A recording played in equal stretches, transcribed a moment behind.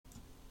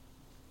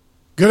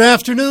Good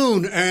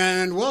afternoon,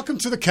 and welcome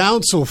to the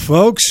council,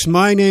 folks.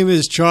 My name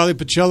is Charlie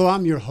Pacello.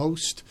 I'm your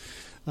host,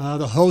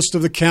 the host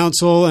of the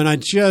council, and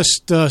I'm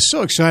just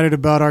so excited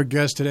about our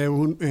guest today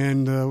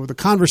and the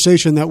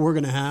conversation that we're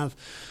going to have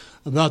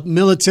about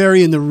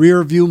military in the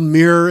rearview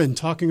mirror and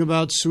talking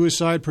about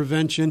suicide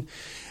prevention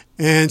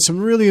and some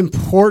really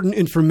important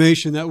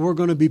information that we're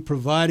going to be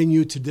providing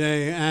you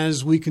today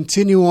as we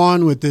continue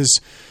on with this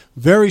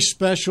very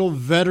special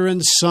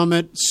Veterans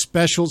Summit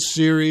special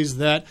series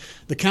that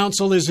the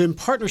Council is in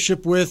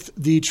partnership with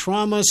the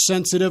Trauma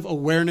Sensitive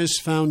Awareness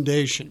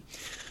Foundation.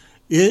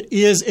 It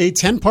is a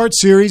 10-part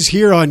series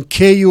here on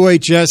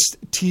KUHS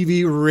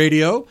TV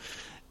radio,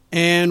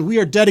 and we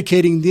are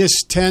dedicating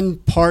this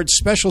 10-part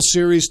special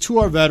series to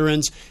our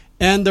veterans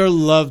and their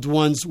loved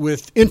ones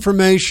with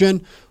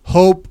information,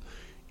 hope,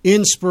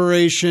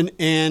 inspiration,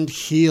 and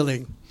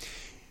healing.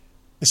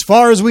 As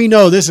far as we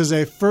know, this is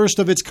a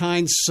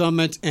first-of-its-kind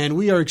summit, and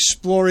we are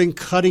exploring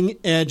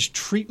cutting-edge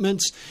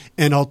treatments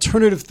and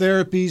alternative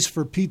therapies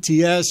for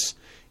PTS,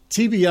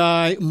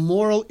 TBI,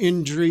 moral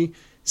injury,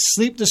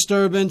 sleep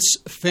disturbance,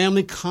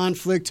 family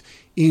conflict,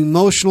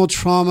 emotional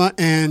trauma,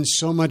 and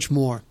so much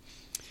more.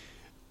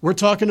 We're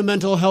talking to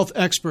mental health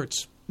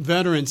experts,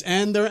 veterans,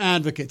 and their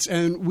advocates,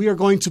 and we are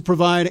going to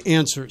provide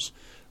answers,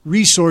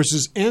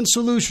 resources, and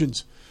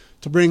solutions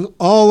to bring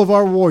all of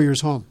our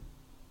warriors home.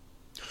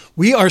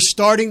 We are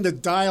starting the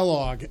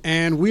dialogue,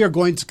 and we are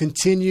going to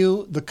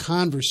continue the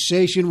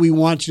conversation. We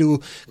want you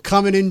to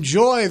come and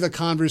enjoy the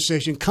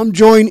conversation. Come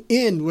join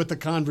in with the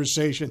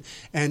conversation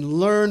and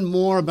learn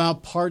more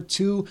about part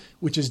 2,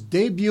 which is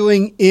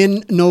debuting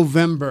in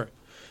November.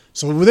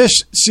 So this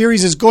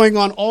series is going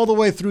on all the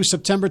way through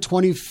September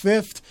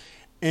 25th,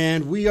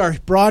 and we are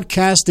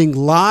broadcasting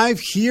live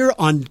here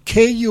on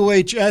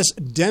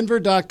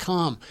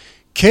KUHSdenver.com.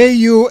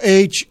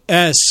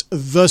 KUHS,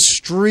 the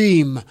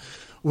stream.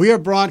 We are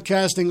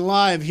broadcasting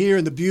live here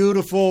in the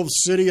beautiful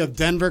city of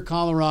Denver,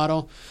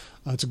 Colorado.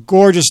 It's a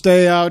gorgeous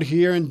day out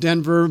here in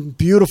Denver.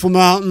 Beautiful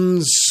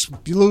mountains,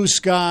 blue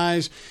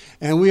skies,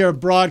 and we are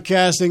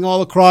broadcasting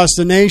all across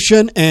the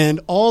nation and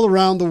all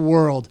around the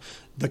world.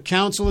 The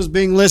council is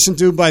being listened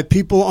to by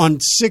people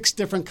on 6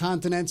 different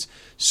continents,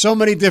 so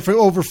many different,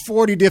 over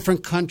 40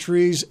 different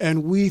countries,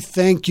 and we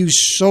thank you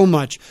so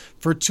much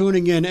for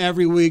tuning in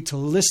every week to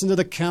listen to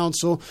the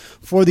council,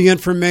 for the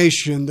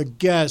information, the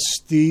guests,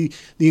 the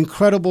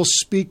incredible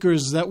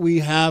speakers that we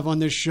have on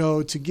this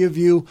show to give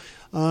you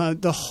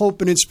the hope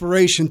and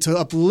inspiration to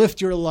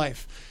uplift your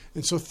life.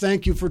 And so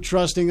thank you for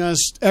trusting us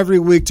every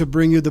week to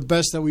bring you the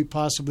best that we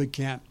possibly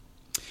can.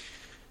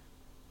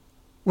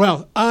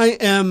 Well, I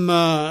am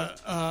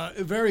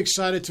very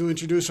excited to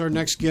introduce our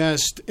next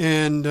guest,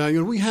 and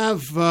we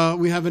have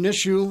an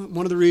issue.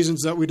 One of the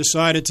reasons that we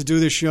decided to do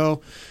this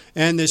show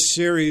and this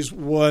series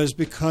was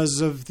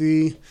because of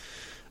the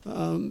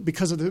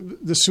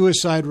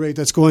suicide rate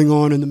that's going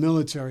on in the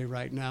military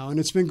right now, and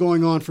it's been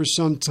going on for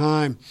some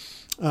time.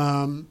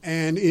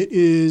 And it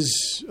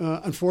is,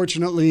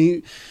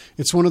 unfortunately,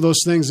 it's one of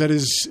those things that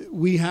is,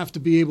 we have to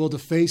be able to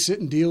face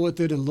it and deal with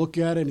it and look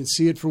at it and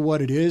see it for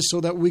what it is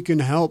so that we can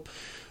help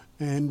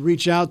and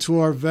reach out to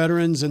our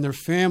veterans and their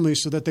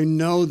families so that they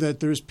know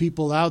that there's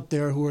people out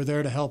there who are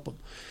there to help them,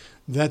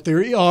 that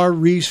there are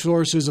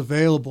resources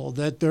available,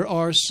 that there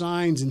are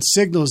signs and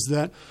signals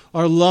that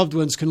our loved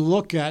ones can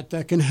look at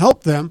that can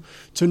help them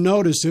to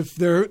notice if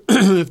their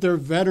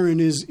veteran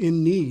is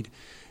in need.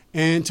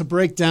 And to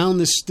break down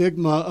the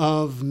stigma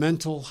of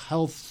mental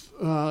health,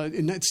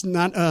 and it's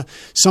not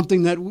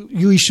something that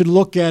we should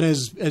look at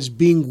as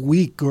being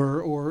weak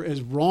or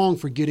as wrong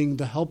for getting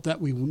the help that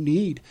we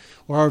need,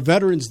 or our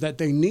veterans that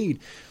they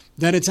need.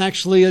 That it's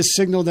actually a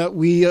signal that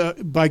we,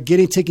 by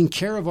taking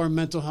care of our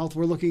mental health,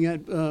 we're looking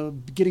at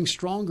getting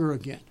stronger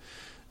again.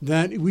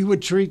 That we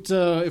would treat,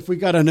 if we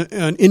got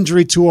an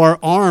injury to our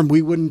arm,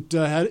 we wouldn't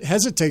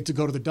hesitate to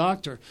go to the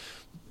doctor.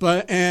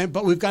 But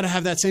we've got to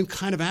have that same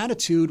kind of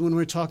attitude when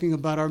we're talking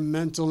about our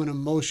mental and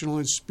emotional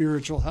and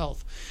spiritual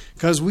health,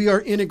 because we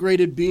are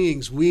integrated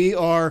beings. We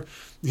are,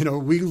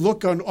 we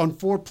look on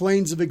 4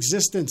 planes of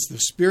existence: the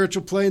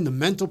spiritual plane, the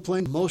mental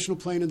plane, the emotional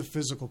plane, and the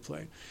physical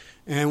plane.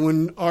 And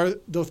when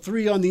the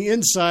 3 on the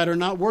inside are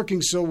not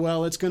working so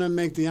well, it's going to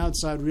make the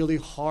outside really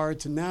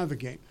hard to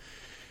navigate.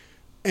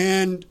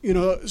 And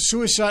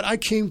suicide. I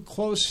came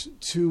close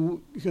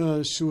to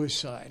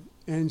suicide,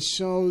 and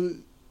so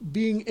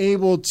being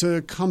able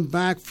to come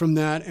back from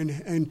that,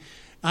 and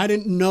I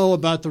didn't know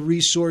about the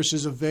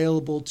resources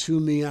available to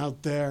me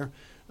out there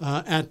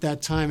at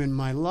that time in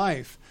my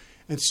life.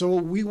 And so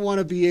we want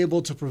to be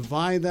able to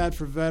provide that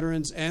for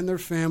veterans and their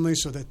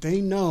families so that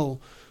they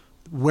know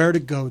where to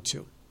go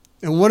to.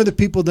 And one of the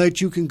people that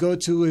you can go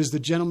to is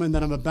the gentleman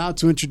that I'm about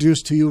to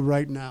introduce to you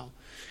right now.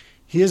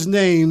 His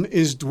name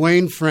is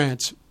Dwayne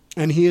France,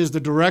 and he is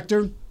the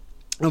Director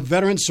of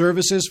Veteran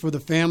Services for the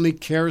Family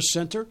Care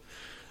Center,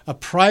 a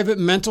private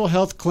mental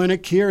health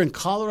clinic here in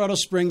Colorado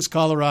Springs,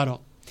 Colorado.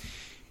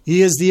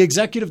 He is the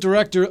Executive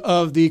Director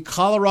of the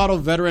Colorado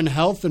Veteran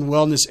Health and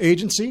Wellness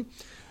Agency,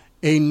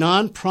 a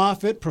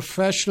nonprofit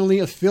professionally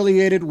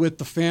affiliated with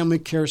the Family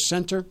Care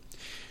Center.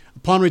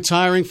 Upon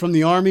retiring from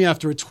the Army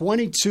after a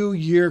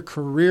 22-year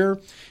career,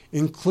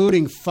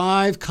 including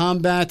 5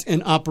 combat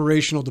and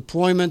operational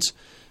deployments,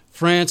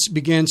 France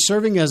began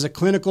serving as a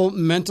clinical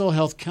mental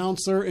health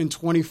counselor in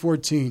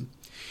 2014.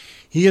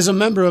 He is a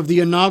member of the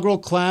inaugural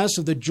class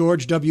of the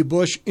George W.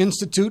 Bush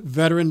Institute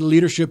Veteran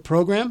Leadership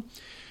Program,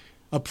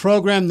 a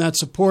program that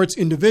supports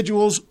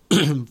individuals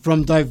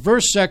from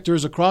diverse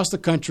sectors across the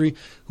country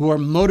who are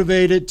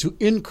motivated to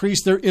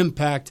increase their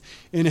impact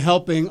in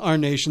helping our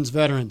nation's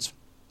veterans.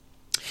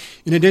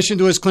 In addition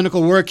to his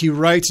clinical work, he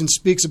writes and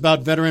speaks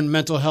about veteran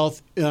mental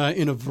health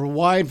in a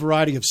wide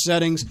variety of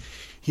settings.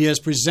 He has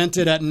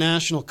presented at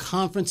national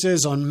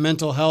conferences on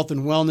mental health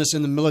and wellness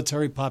in the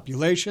military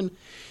population.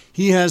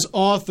 He has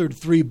authored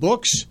 3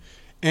 books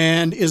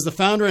and is the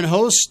founder and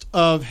host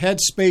of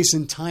Headspace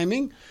and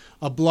Timing,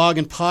 a blog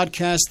and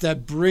podcast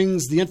that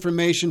brings the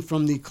information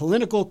from the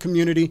clinical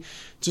community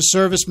to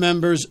service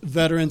members,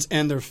 veterans,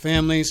 and their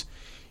families.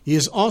 He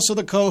is also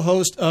the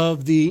co-host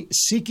of the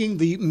Seeking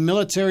the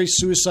Military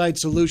Suicide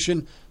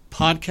Solution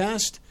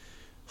podcast,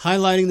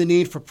 highlighting the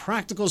need for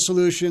practical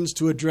solutions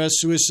to address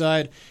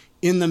suicide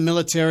in the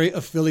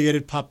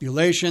military-affiliated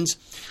populations.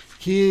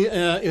 He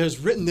has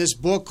written this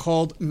book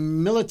called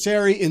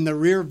Military in the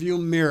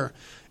Rearview Mirror,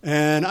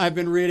 and I've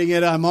been reading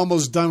it. I'm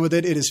almost done with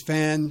it. It is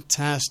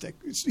fantastic.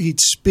 He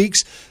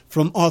speaks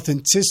from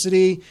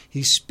authenticity.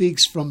 He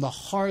speaks from the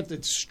heart,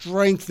 that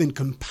strength and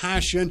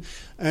compassion.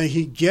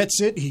 He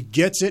gets it. He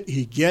gets it.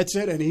 He gets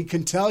it. And he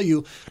can tell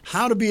you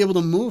how to be able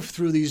to move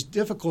through these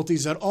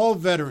difficulties that all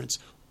veterans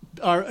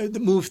are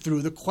move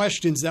through, the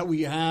questions that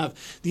we have,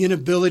 the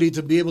inability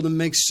to be able to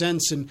make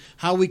sense, and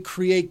how we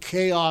create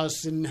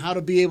chaos, and how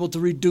to be able to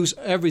reduce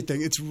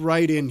everything. It's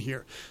right in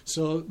here.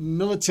 So,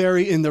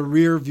 Military in the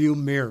Rearview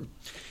Mirror.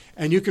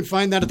 And you can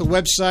find that at the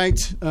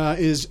website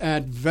is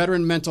at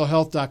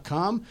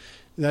veteranmentalhealth.com.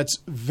 That's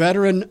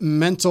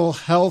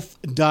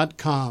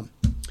veteranmentalhealth.com.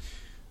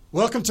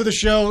 Welcome to the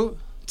show,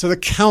 to the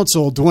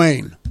council,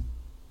 Dwayne.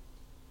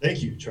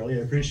 Thank you, Charlie.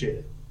 I appreciate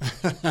it.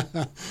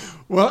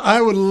 Well,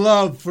 I would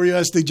love for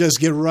us to just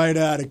get right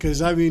at it, because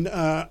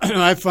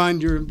I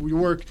find your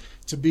work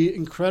to be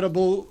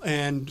incredible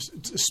and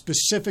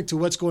specific to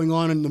what's going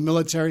on in the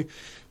military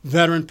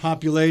veteran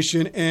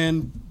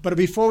population. But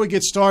before we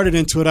get started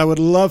into it, I would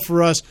love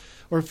for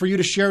you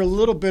to share a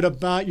little bit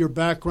about your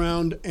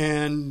background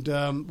and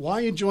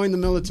why you joined the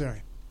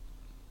military.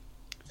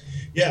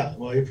 Yeah,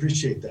 well, I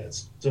appreciate that.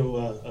 So,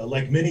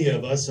 like many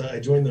of us, I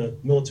joined the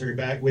military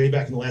way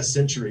back in the last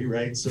century,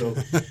 right? So,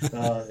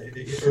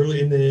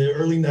 in the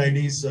early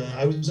 90s,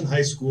 I was in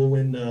high school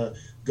when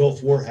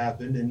Gulf War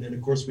happened, and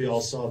of course, we all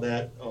saw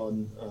that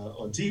on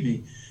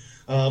TV.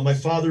 My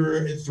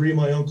father, 3 of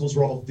my uncles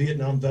were all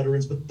Vietnam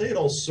veterans, but they had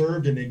all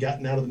served and had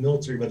gotten out of the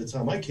military by the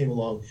time I came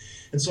along.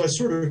 And so I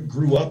sort of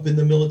grew up in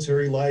the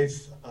military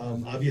life,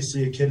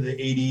 obviously a kid of the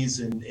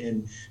 80s,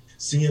 and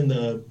seeing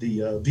the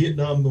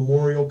Vietnam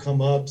Memorial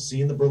come up,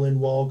 seeing the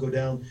Berlin Wall go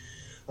down.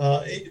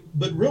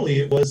 But really,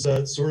 it was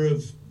sort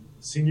of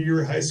senior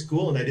year of high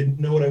school, and I didn't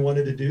know what I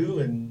wanted to do,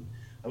 and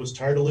I was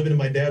tired of living in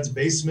my dad's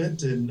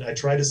basement, and I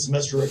tried a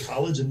semester of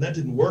college, and that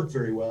didn't work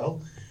very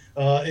well.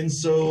 And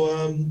so,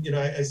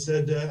 I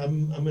said,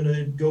 I'm going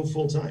to go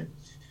full time.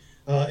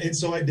 And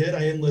so I did.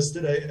 I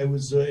enlisted. I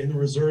was in the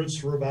reserves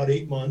for about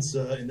 8 months,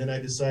 and then I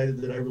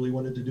decided that I really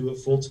wanted to do it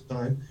full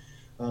time.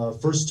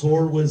 First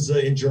tour was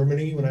in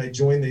Germany. When I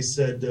joined, they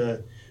said,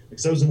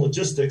 because I was in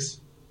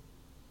logistics,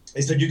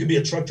 they said, you can be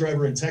a truck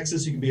driver in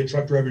Texas, you can be a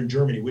truck driver in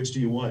Germany. Which do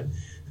you want?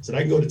 I said,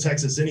 I can go to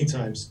Texas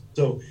anytime.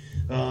 So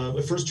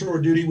my first tour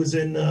of duty was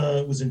in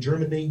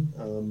Germany.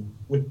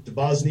 Went to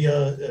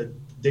Bosnia.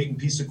 Dayton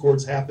Peace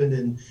Accords happened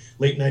in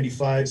late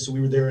 95, so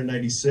we were there in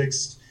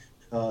 96.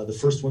 The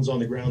first one's on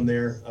the ground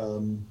there.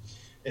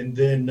 And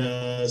then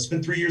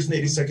spent 3 years in the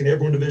 82nd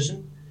Airborne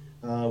Division.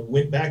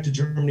 Went back to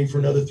Germany for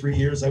another 3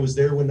 years. I was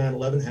there when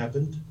 9/11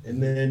 happened,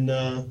 and then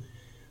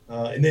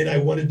I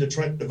wanted to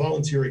try to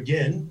volunteer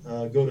again,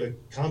 go to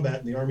combat.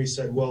 And the Army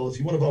said, "Well, if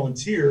you want to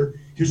volunteer,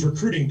 here's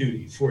recruiting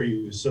duty for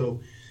you." So,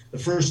 the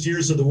first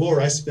years of the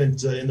war, I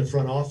spent in the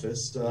front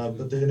office,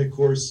 but then, of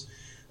course,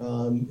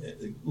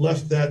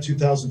 left that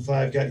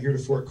 2005, got here to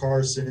Fort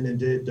Carson, and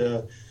did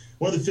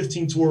one of the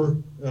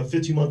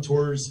 15-month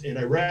tours in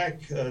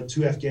Iraq,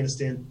 2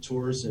 Afghanistan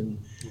tours, and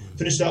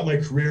finished out my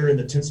career in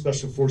the 10th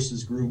Special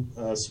Forces Group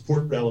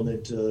support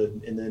element,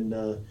 and then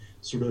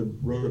sort of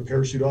rode a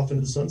parachute off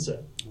into the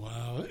sunset.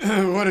 Wow.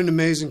 What an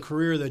amazing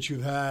career that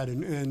you've had,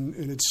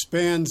 and it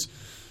spans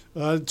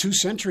 2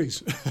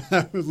 centuries.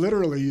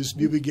 Literally,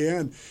 you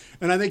began.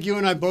 And I think you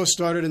and I both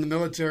started in the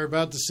military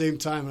about the same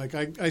time. Like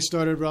I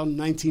started around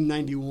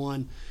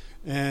 1991,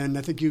 and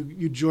I think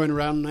you joined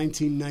around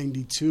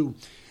 1992.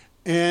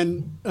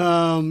 And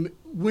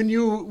when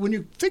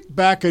you think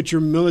back at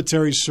your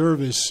military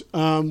service,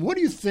 what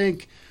do you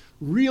think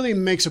really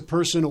makes a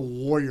person a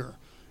warrior?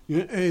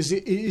 Do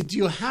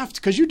you have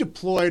to, because you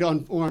deployed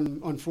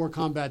on 4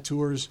 combat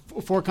tours?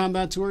 4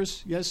 combat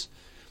tours, yes.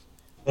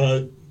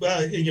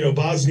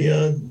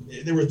 Bosnia,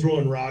 they were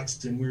throwing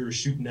rocks and we were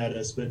shooting at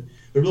us, but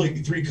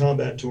really 3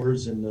 combat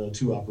tours and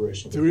 2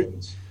 operational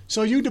deployments.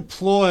 So you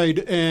deployed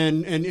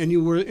and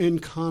you were in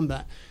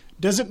combat.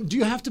 Do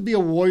you have to be a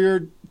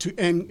warrior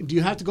and do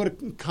you have to go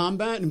to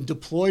combat and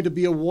deploy to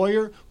be a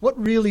warrior? What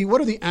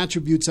are the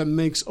attributes that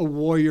makes a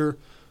warrior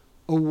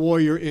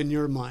in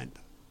your mind?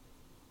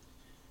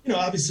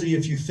 Obviously,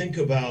 if you think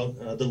about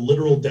the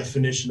literal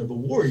definition of a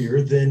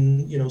warrior,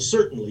 then,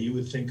 certainly you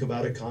would think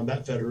about a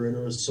combat veteran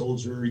or a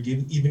soldier, or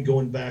even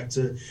going back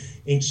to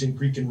ancient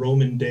Greek and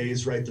Roman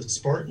days, right, the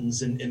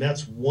Spartans. And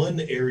that's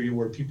one area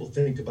where people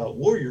think about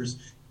warriors.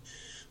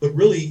 But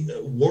really,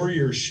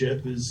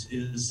 warriorship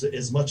is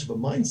as much of a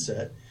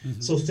mindset. Mm-hmm.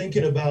 So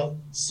thinking about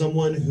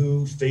someone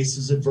who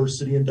faces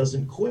adversity and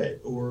doesn't quit,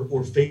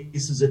 or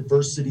faces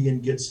adversity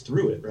and gets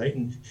through it, right?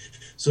 And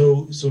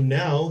so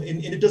now,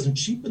 and it doesn't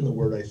cheapen the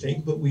word, I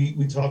think, but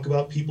we talk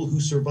about people who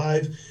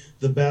survive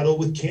the battle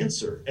with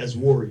cancer as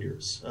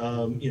warriors.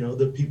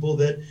 The people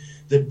that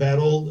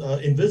battle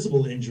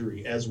invisible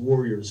injury as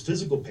warriors,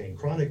 physical pain,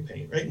 chronic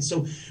pain, right? And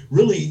so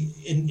really,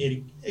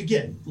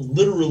 again,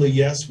 literally,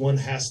 yes, one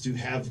has to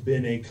have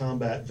been a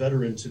combat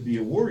veteran to be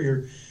a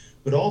warrior,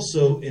 but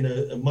also in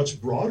a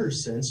much broader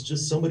sense,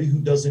 just somebody who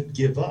doesn't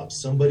give up,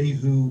 somebody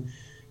who,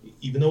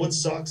 even though it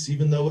sucks,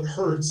 even though it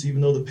hurts,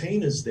 even though the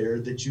pain is there,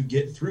 that you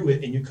get through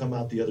it and you come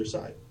out the other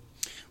side.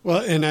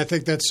 Well, and I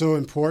think that's so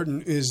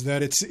important, is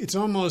that it's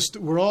almost,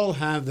 we all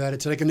have that.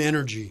 It's like an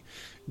energy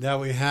that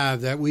we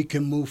have, that we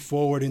can move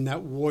forward in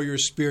that warrior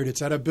spirit. It's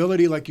that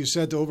ability, like you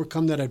said, to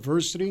overcome that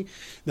adversity,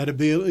 that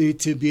ability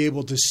to be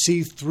able to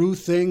see through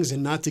things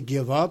and not to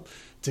give up,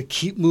 to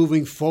keep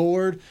moving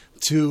forward,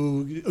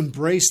 to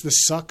embrace the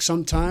suck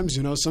sometimes.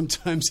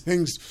 Sometimes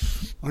things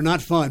are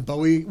not fun, but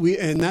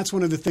and that's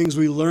one of the things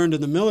we learned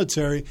in the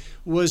military,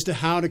 was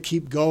how to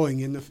keep going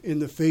in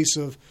the face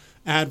of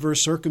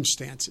adverse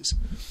circumstances.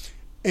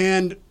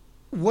 And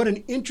what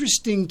an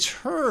interesting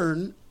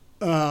turn,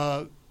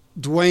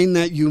 Dwayne,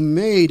 that you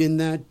made, in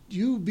that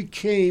you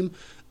became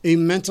a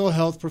mental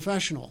health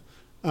professional.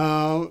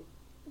 You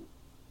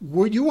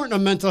weren't a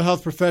mental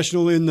health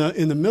professional in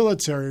the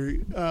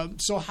military.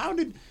 So how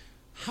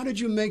did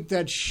you make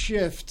that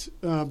shift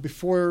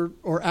before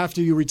or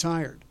after you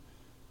retired?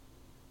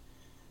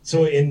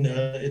 So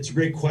it's a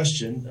great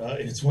question,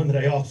 and it's one that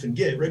I often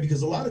get, right?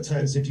 Because a lot of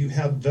times, if you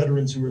have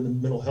veterans who are in the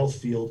mental health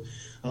field,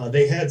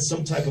 they had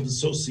some type of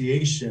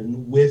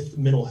association with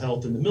mental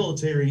health in the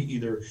military,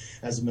 either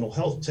as a mental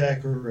health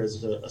tech or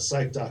as a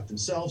psych doc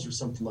themselves or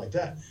something like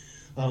that.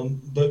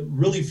 But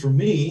really for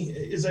me,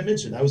 as I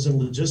mentioned, I was in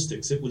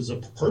logistics. It was a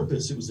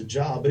purpose, it was a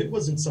job, but it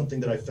wasn't something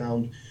that I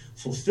found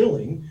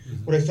fulfilling.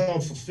 Mm-hmm. What I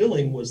found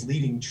fulfilling was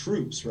leading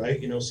troops,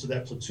 right? So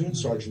that platoon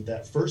sergeant,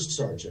 that first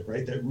sergeant,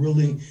 right? That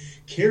really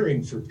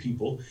caring for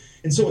people.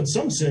 And so in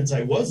some sense,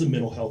 I was a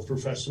mental health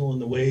professional in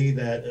the way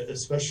that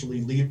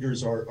especially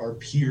leaders are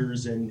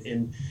peers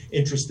and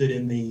interested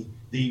in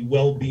the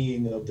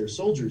well-being of their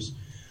soldiers.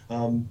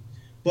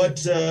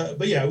 But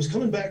yeah, I was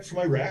coming back from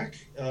Iraq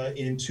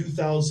in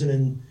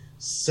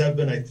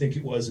 2007, I think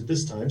it was at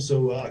this time.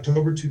 So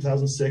October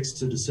 2006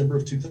 to December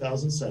of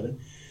 2007.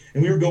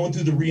 And we were going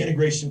through the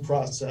reintegration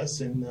process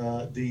and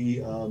that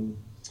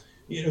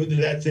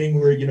thing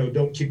where,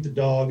 don't kick the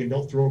dog and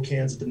don't throw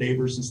cans at the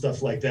neighbors and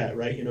stuff like that,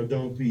 right?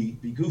 Don't be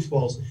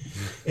goofballs.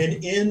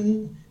 And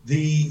in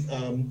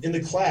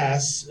the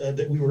class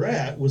that we were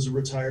at was a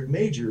retired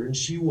major, and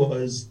she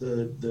was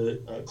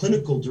the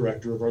clinical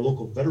director of our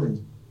local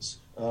veterans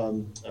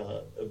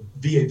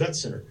VA Vet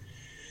Center.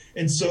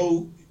 And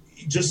so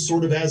just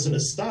sort of as an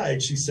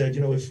aside, she said,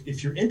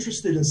 if you're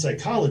interested in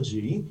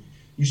psychology,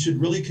 you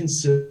should really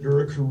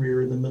consider a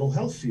career in the mental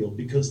health field,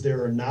 because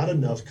there are not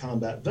enough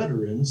combat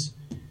veterans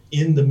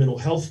in the mental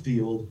health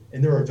field,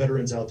 and there are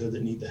veterans out there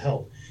that need the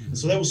help. Mm-hmm. And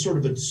so that was sort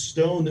of a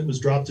stone that was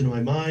dropped into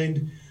my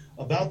mind.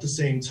 About the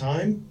same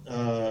time,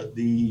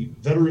 the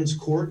Veterans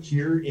Court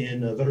here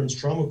Veterans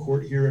Trauma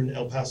Court here in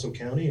El Paso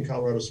County in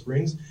Colorado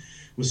Springs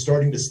was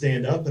starting to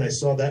stand up, and I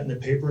saw that in the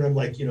paper, and I'm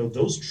like,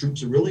 those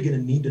troops are really going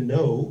to need to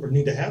know, or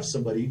need to have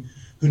somebody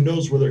who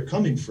knows where they're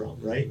coming from,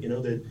 right?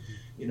 That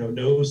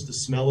knows the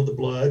smell of the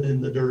blood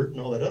and the dirt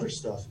and all that other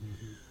stuff.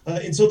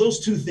 And so those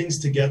two things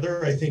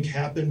together, I think,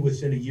 happened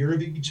within a year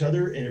of each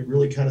other, and it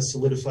really kind of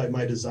solidified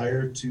my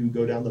desire to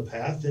go down the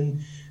path.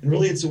 And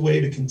really, it's a way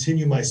to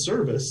continue my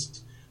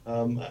service.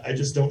 I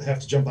just don't have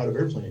to jump out of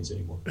airplanes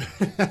anymore.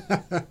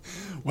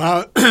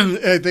 Well,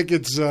 I think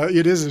it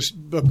is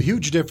a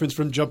huge difference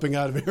from jumping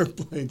out of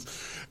airplanes.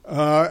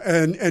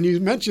 And you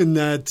mentioned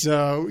that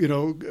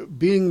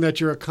being that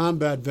you're a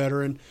combat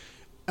veteran,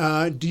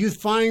 do you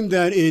find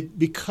that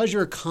because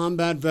you're a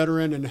combat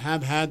veteran and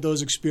have had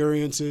those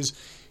experiences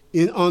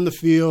on the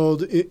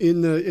field,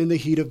 in the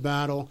heat of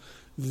battle,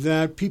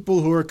 that people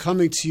who are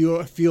coming to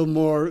you feel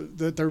more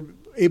that they're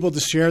able to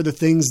share the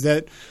things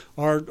that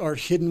are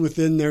hidden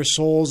within their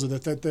souls, or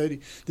that the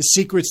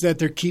secrets that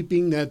they're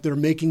keeping, that they're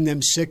making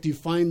them sick? Do you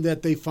find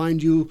that they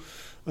find you,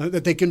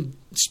 that they can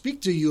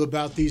speak to you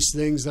about these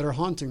things that are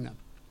haunting them?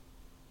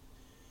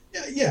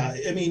 Yeah,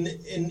 I mean,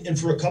 and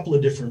for a couple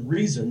of different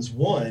reasons.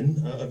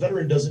 One, a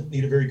veteran doesn't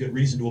need a very good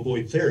reason to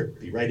avoid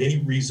therapy, right? Any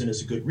reason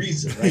is a good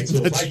reason, right?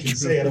 So if I can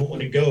say I don't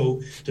want to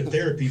go to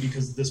therapy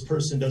because this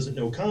person doesn't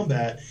know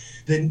combat,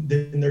 then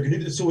they're going to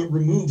do it. So it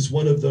removes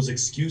one of those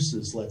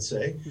excuses, let's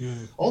say. Yeah.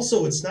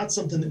 Also, it's not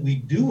something that we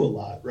do a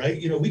lot, right?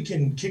 You know, we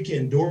can kick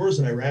in doors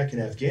in Iraq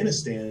and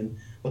Afghanistan,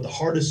 but the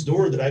hardest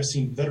door that I've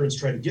seen veterans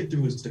try to get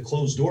through is the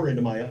closed door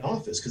into my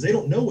office because they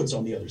don't know what's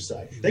on the other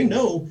side. They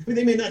know, I mean,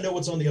 they may not know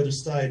what's on the other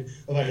side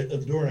of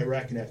the door in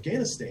Iraq and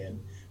Afghanistan,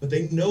 but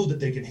they know that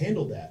they can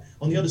handle that.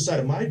 On the other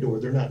side of my door,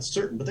 they're not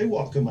certain, but they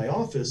walk in my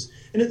office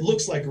and it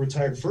looks like a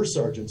retired first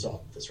sergeant's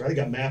office, right? I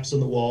got maps on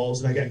the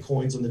walls and I got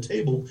coins on the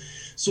table.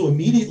 So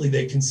immediately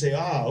they can say,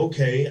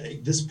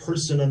 okay, this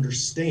person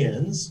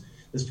understands,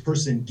 this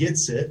person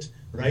gets it.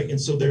 Right.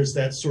 And so there's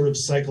that sort of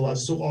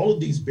psychological. So all of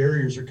these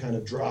barriers are kind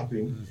of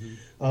dropping.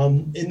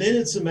 And then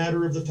it's a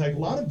matter of the fact a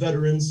lot of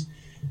veterans,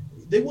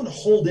 they want to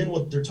hold in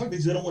what they're talking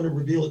because they don't want to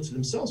reveal it to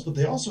themselves, but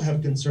they also have a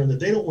concern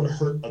that they don't want to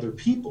hurt other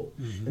people.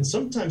 And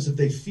sometimes if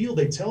they feel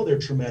they tell their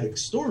traumatic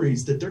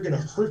stories that they're going to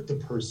hurt the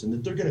person,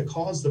 that they're going to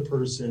cause the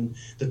person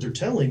that they're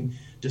telling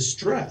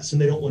distress, and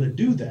they don't want to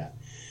do that.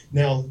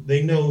 Now,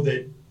 they know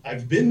that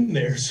I've been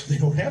there, so they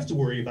don't have to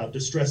worry about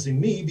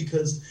distressing me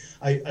because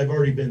I've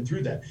already been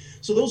through that.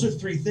 So those are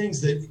three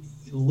things that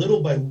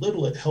little by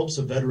little it helps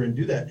a veteran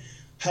do that.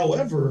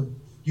 However,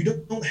 you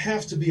don't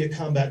have to be a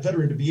combat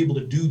veteran to be able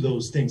to do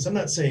those things. I'm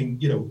not saying,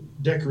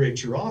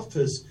 decorate your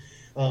office,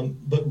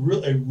 but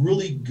a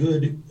really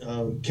good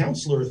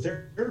counselor or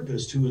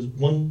therapist who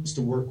wants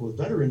to work with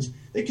veterans,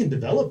 they can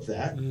develop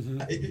that.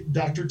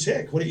 Dr.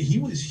 Tick, he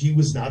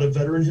was not a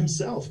veteran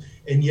himself,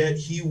 and yet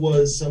he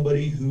was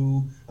somebody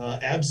who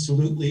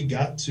absolutely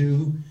got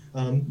to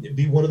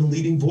be one of the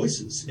leading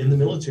voices in the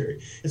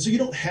military. And so you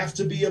don't have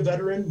to be a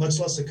veteran, much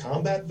less a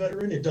combat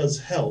veteran. It does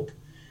help.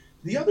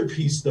 The other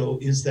piece, though,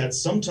 is that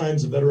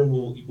sometimes a veteran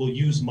will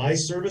use my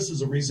service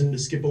as a reason to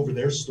skip over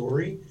their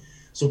story.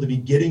 So they'll be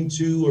getting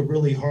to a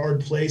really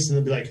hard place and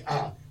they'll be like,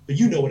 but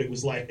you know what it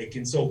was like.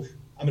 And so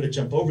I'm going to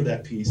jump over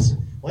that piece.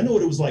 Well, I know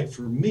what it was like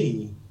for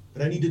me,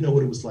 but I need to know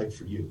what it was like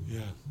for you.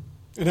 Yeah.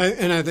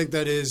 And I think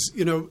that is,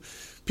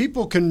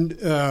 people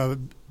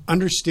can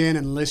understand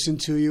and listen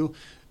to you.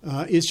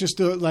 It's just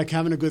like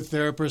having a good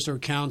therapist or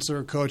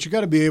counselor or coach. You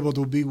got to be able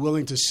to be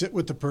willing to sit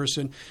with the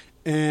person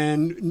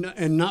and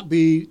not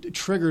be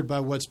triggered by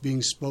what's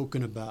being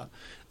spoken about.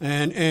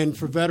 And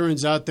for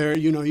veterans out there,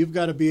 you've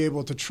got to be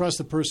able to trust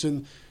the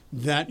person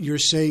that you're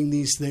saying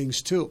these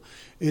things to.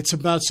 It's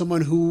about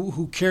someone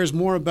who cares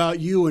more about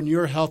you and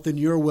your health and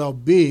your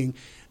well-being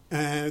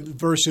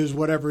versus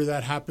whatever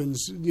that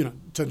happens,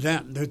 to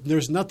them.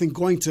 There's nothing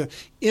going to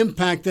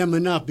impact them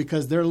enough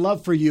because their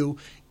love for you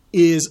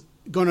is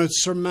going to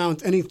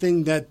surmount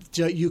anything that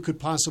you could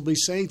possibly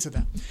say to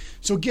them.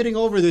 So getting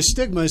over this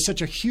stigma is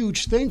such a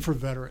huge thing for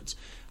veterans.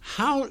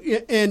 How,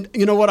 and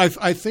you know what,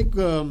 I think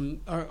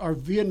our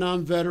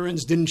Vietnam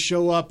veterans didn't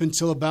show up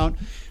until about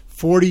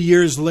 40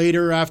 years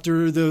later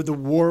after the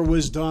war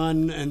was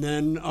done, and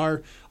then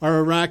our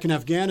Iraq and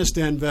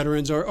Afghanistan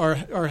veterans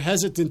are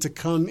hesitant to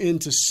come in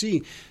to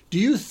see. Do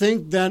you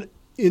think that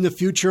in the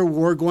future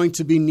we're going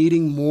to be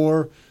needing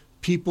more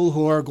people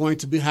who are going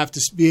to have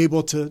to be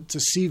able to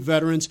see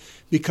veterans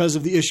because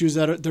of the issues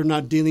that they're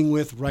not dealing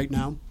with right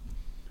now?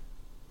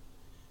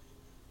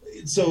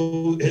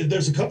 So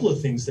there's a couple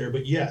of things there,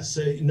 but yes,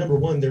 number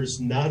one,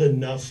 there's not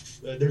enough,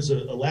 there's a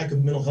lack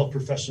of mental health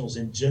professionals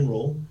in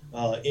general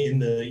in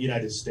the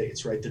United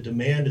States, right? The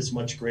demand is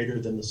much greater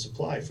than the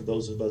supply for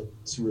those of us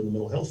who are in the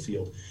mental health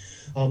field.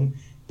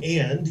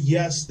 And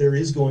yes, there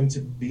is going to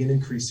be an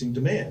increasing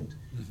demand.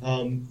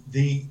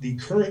 The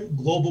current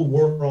global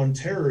war on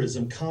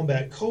terrorism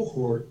combat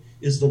cohort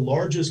is the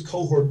largest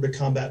cohort of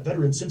combat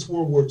veterans since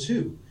World War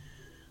II.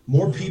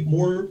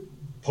 More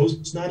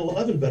post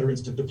 9/11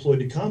 veterans have deployed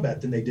to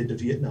combat than they did to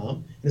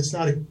Vietnam, and it's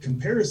not a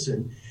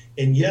comparison.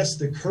 And yes,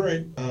 the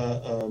current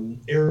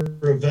era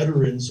of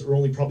veterans are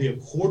only probably a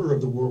quarter of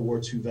the World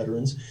War II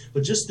veterans,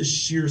 but just the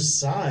sheer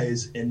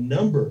size and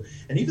number,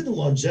 and even the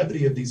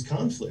longevity of these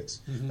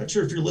conflicts. I'm not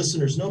sure if your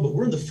listeners know, but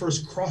we're in the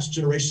first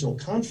cross-generational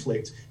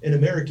conflict in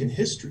American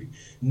history.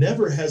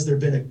 Never has there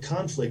been a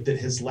conflict that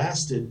has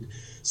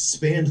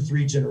spanned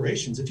 3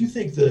 generations. If you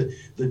think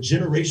the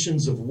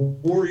generations of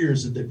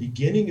warriors at the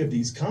beginning of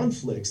these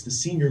conflicts, the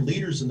senior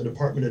leaders in the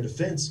Department of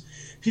Defense,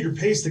 Peter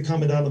Pace, the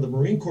Commandant of the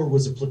Marine Corps,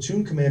 was a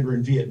platoon commander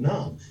in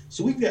Vietnam.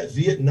 So we've got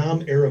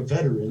Vietnam-era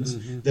veterans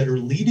that are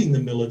leading the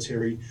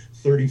military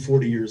 30,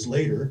 40 years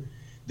later.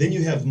 Then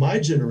you have my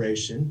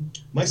generation.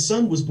 My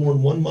son was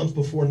born 1 month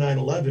before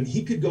 9/11.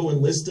 He could go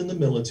enlist in the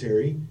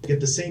military, get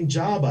the same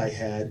job I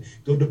had,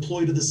 go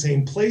deploy to the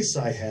same place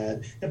I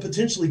had, and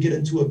potentially get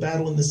into a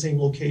battle in the same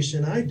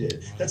location I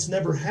did. That's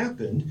never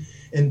happened,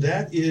 and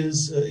that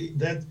is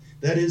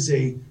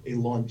a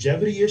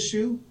longevity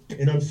issue.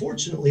 And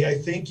unfortunately, I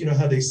think,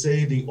 how they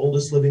say the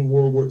oldest living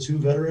World War II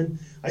veteran,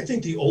 I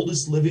think the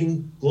oldest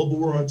living global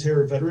war on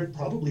terror veteran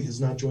probably has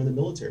not joined the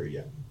military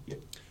yet.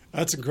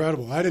 That's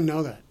incredible. I didn't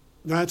know that.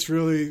 That's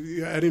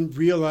really, I didn't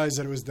realize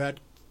that it was that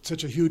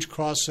such a huge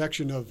cross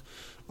section of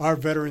our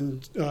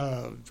veteran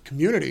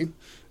community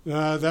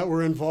that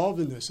were involved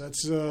in this.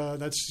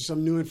 That's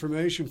some new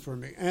information for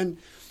me.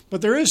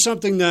 But there is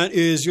something that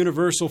is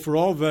universal for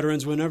all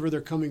veterans whenever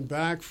they're coming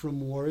back from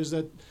war, is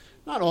that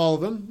not all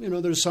of them,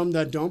 there's some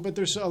that don't, but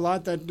there's a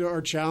lot that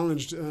are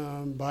challenged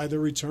by the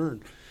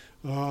return.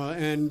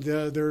 And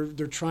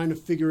they're trying to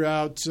figure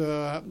out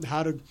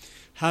how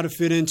to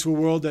fit into a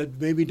world that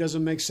maybe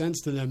doesn't make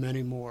sense to them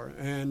anymore.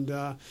 And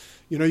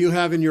you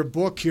have in your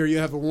book here, you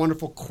have a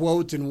wonderful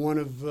quote in one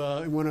of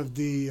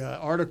the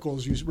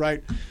articles. You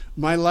write,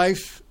 "My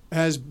life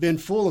has been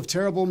full of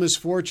terrible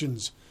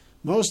misfortunes,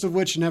 most of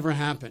which never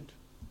happened,"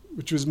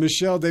 which was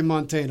Michel de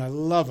Montaigne. I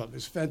love him.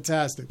 It's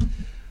fantastic.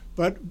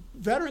 But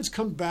veterans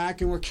come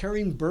back and we're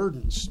carrying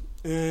burdens,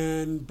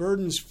 and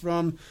burdens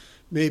from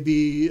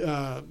maybe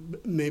the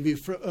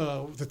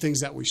things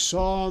that we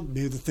saw,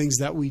 maybe the things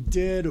that we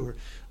did, or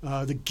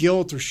the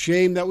guilt or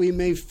shame that we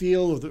may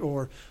feel,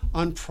 or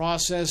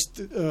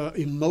unprocessed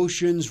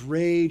emotions,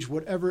 rage,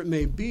 whatever it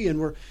may be, and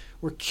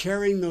we're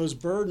carrying those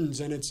burdens,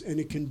 and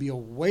it can be a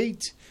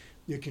weight,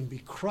 it can be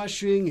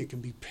crushing, it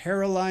can be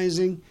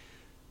paralyzing,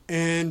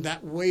 and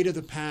that weight of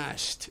the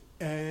past.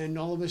 And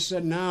all of a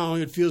sudden now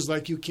it feels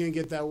like you can't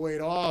get that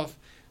weight off.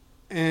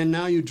 And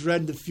now you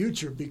dread the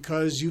future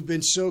because you've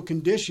been so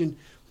conditioned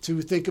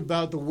to think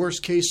about the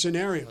worst case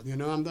scenario.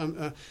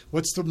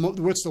 What's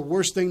the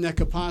worst thing that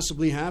could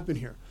possibly happen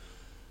here?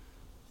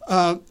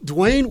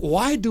 Dwayne,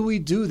 why do we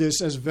do this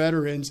as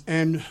veterans?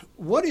 And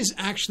what is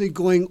actually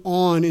going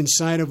on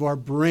inside of our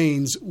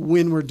brains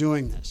when we're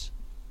doing this?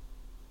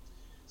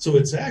 So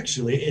it's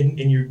actually,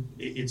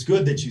 it's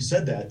good that you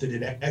said that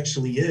it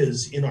actually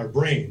is in our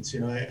brains.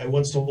 I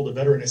once told a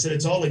veteran, I said,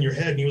 it's all in your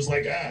head. And he was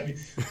like,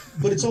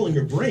 but it's all in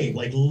your brain.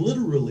 Like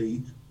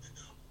literally,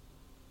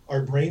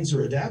 our brains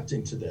are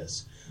adapting to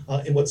this.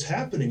 And what's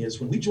happening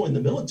is when we join the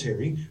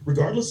military,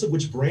 regardless of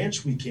which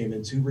branch we came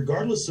into,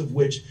 regardless of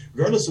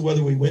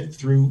whether we went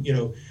through,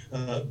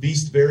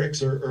 Beast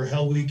Barracks or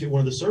Hell Week at one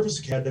of the service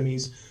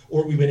academies,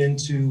 or we went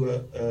into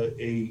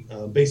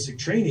a basic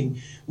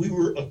training, we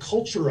were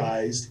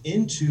acculturized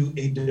into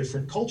a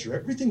different culture.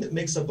 Everything that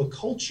makes up a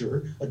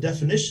culture, a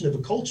definition of a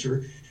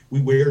culture, we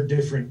wear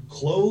different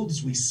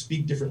clothes, we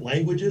speak different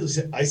languages.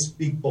 I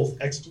speak both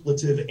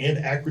expletive and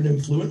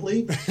acronym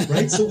fluently,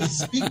 right? So we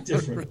speak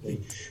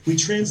differently. We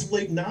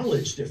translate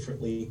knowledge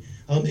differently.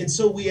 And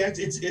so we act,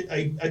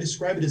 I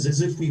describe it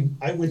as if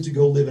I went to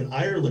go live in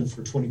Ireland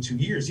for 22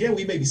 years. Yeah,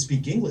 we maybe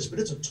speak English, but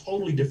it's a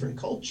totally different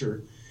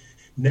culture.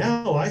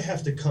 Now I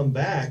have to come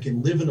back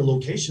and live in a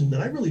location that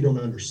I really don't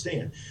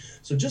understand.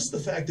 So just the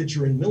fact that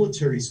you're in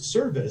military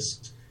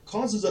service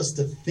causes us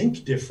to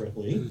think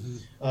differently,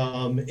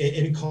 and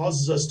it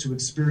causes us to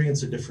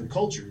experience a different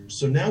culture.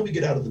 So now we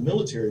get out of the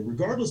military,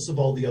 regardless of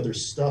all the other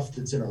stuff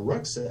that's in our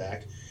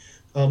rucksack,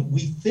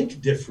 we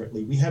think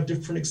differently. We have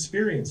different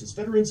experiences.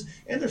 Veterans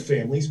and their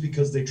families,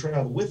 because they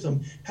travel with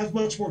them, have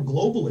much more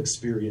global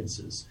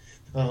experiences.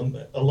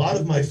 A lot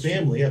of my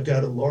family, I've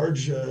got a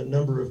large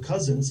number of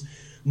cousins,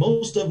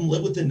 most of them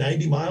live within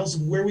 90 miles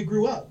of where we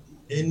grew up.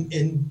 And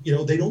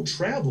they don't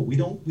travel. We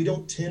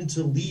don't tend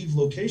to leave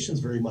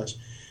locations very much.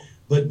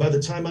 But by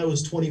the time I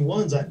was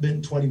 21, I'd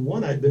been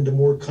to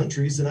more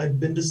countries than I'd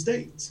been to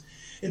states.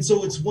 And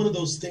so it's one of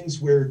those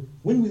things where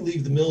when we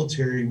leave the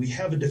military, we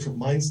have a different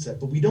mindset,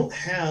 but we don't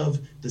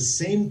have the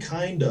same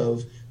kind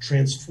of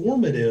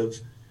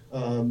transformative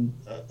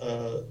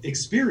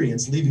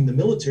experience leaving the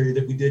military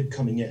that we did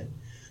coming in.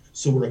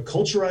 So we're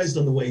acculturized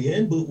on the way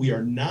in, but we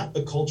are not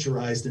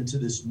acculturized into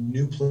this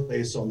new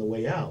place on the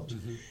way out.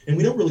 Mm-hmm. And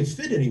we don't really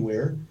fit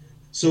anywhere.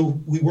 So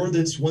we were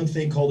this one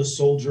thing called a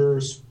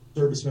soldier,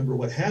 service member,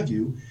 what have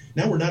you.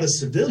 Now we're not a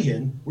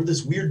civilian. We're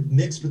this weird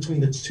mix between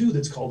the two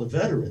that's called a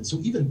veteran. So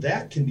even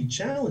that can be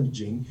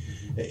challenging.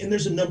 And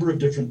there's a number of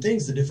different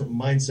things, the different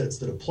mindsets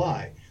that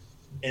apply.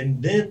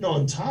 And then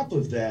on top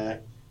of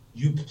that,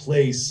 you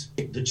place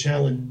the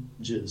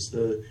challenges,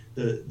 the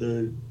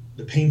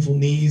painful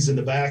knees and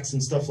the backs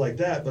and stuff like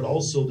that, but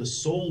also the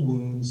soul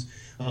wounds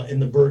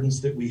and the burdens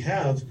that we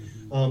have,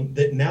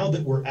 that now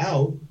that we're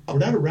out, we're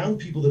not around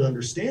people that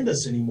understand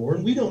us anymore,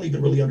 and we don't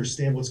even really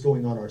understand what's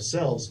going on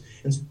ourselves.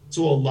 And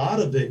so a lot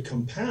of it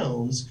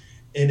compounds,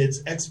 and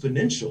it's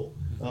exponential,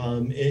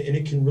 and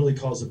it can really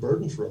cause a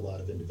burden for a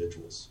lot of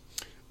individuals.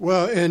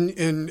 Well, and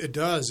it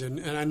does, and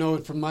I know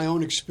it from my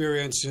own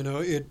experience.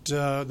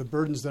 The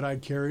burdens that I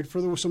carried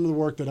for some of the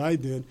work that I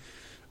did,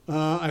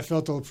 I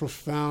felt a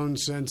profound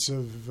sense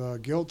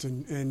of guilt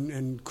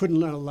and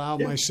couldn't allow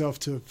myself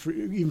to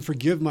even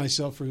forgive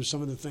myself for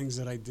some of the things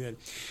that I did.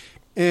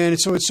 And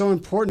so it's so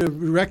important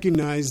to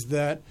recognize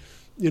that,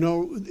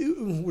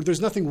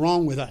 there's nothing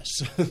wrong with us.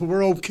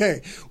 We're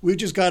okay. We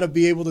just got to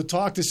be able to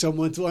talk to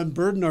someone to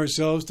unburden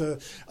ourselves, to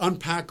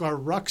unpack our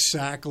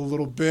rucksack a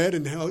little bit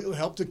and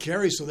help to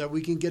carry so that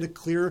we can get a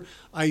clear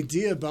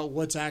idea about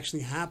what's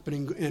actually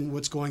happening and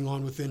what's going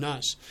on within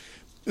us.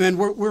 And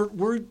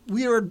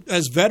we are,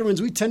 as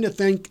veterans, we tend to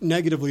think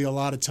negatively a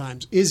lot of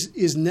times.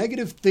 Is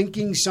negative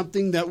thinking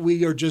something that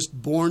we are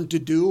just born to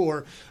do,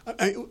 or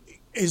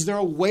is there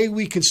a way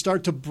we can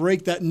start to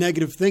break that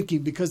negative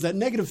thinking? Because that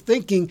negative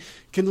thinking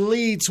can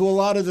lead to a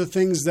lot of the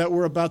things that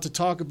we're about to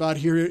talk about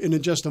here in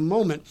just a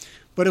moment.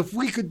 But if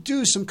we could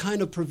do some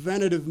kind of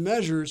preventative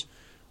measures,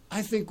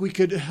 I think we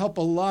could help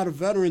a lot of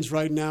veterans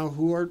right now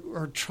who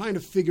are trying to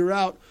figure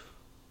out,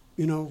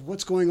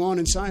 what's going on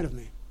inside of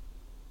me.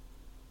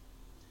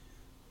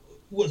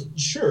 Well,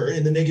 sure,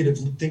 and the negative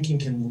thinking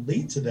can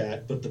lead to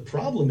that, but the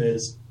problem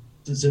is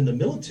in the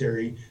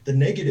military, the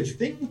negative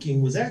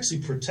thinking was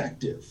actually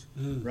protective,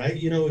 right?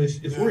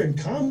 If we're in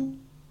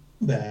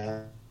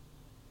combat,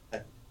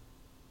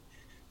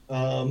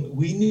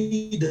 we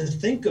need to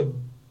think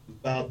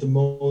about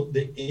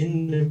the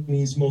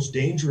enemy's most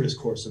dangerous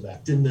course of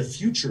action in the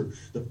future,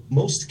 the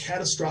most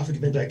catastrophic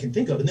event I can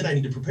think of, and then I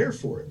need to prepare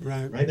for it.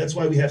 Right? That's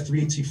why we have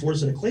 3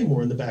 AT-4s and a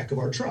Claymore in the back of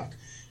our truck.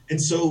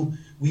 And so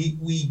we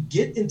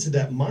get into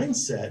that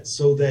mindset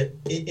so that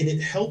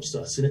it helps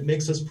us, and it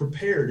makes us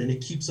prepared, and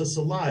it keeps us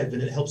alive,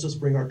 and it helps us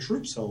bring our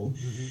troops home.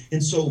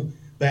 And so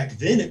back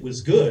then it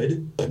was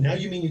good, but now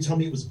you tell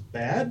me it was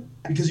bad?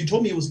 Because you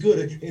told me it was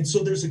good. And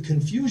so there's a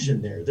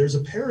confusion there. There's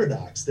a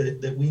paradox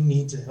that we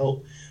need to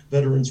help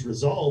veterans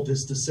resolve,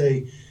 is to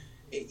say,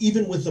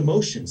 even with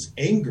emotions,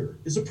 anger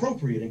is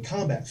appropriate in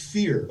combat.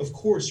 Fear, of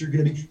course,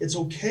 it's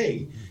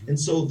okay. And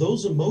so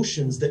those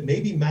emotions that may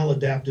be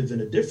maladaptive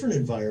in a different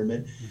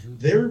environment,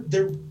 they're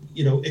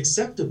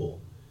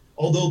acceptable.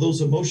 Although those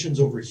emotions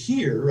over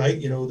here,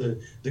 right,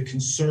 the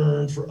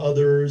concern for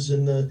others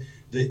and the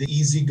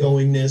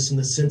easygoingness and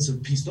the sense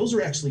of peace, those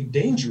are actually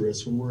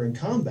dangerous when we're in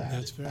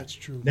combat. That's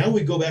true. Now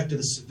we go back to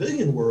the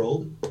civilian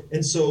world,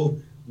 and so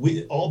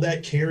all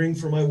that caring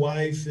for my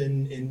wife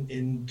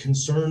and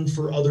concern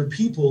for other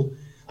people,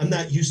 I'm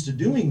not used to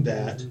doing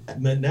that.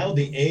 But now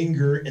the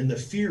anger and the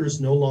fear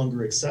is no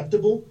longer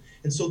acceptable.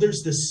 And so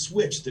there's this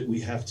switch that we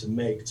have to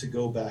make to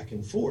go back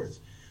and forth.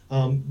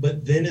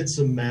 But then it's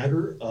a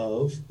matter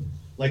of,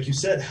 like you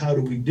said, how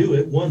do we do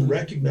it? One,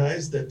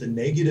 recognize that the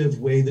negative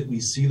way that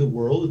we see the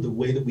world, the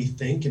way that we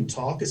think and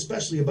talk,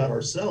 especially about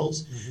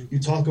ourselves, you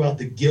talk about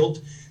the guilt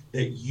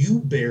that you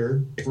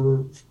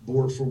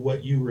bore for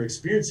what you were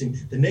experiencing,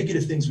 the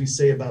negative things we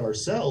say about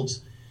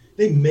ourselves,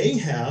 they may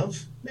have,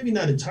 maybe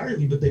not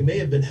entirely, but they may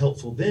have been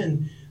helpful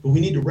then, but we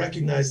need to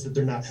recognize that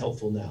they're not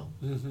helpful now.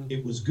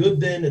 It was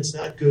good then, it's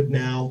not good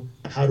now.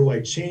 How do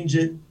I change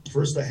it?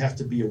 First, I have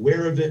to be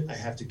aware of it. I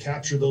have to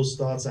capture those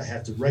thoughts. I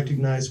have to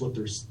recognize what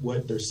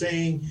they're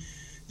saying.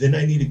 Then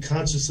I need to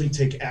consciously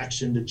take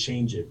action to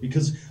change it,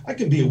 because I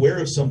can be aware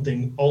of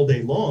something all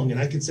day long and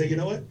I can say, you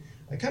know what?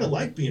 I kind of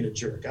like being a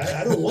jerk.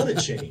 I don't want to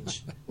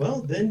change. Well,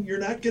 then you're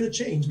not going to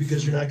change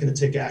because you're not going to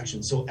take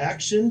action. So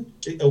action,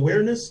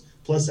 awareness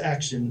plus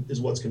action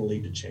is what's going to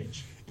lead to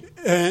change.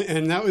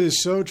 And that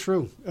was so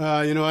true.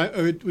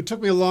 It took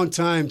me a long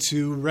time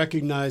to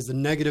recognize the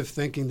negative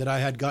thinking that I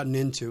had gotten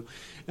into,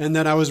 and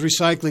that I was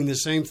recycling the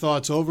same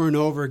thoughts over and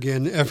over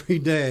again every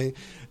day.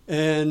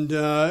 And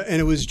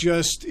it was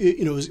just,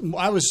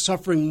 I was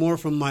suffering more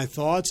from my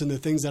thoughts and the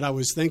things that I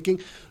was thinking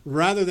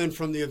rather than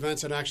from the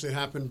events that actually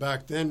happened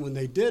back then when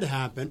they did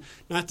happen.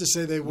 Not to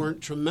say they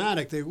weren't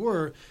traumatic, they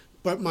were,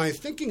 but my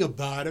thinking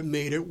about it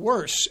made it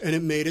worse, and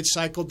it made it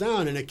cycle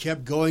down, and it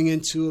kept going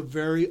into a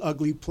very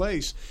ugly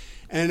place.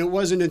 And it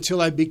wasn't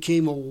until I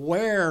became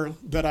aware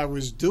that I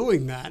was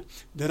doing that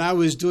I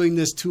was doing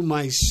this to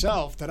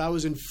myself, that I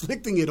was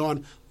inflicting it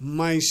on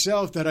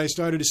myself, that I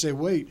started to say,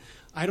 wait,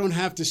 I don't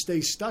have to stay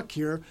stuck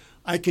here.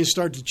 I can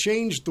start to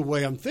change the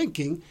way I'm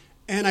thinking,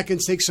 and I can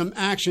take some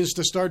actions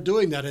to start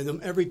doing that.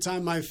 And every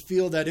time I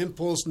feel that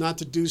impulse not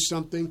to do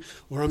something,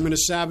 or I'm going to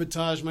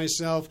sabotage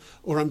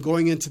myself, or I'm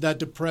going into that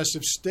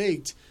depressive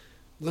state,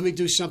 let me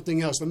do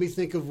something else. Let me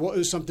think of what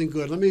is something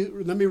good. Let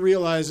me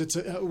realize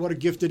what a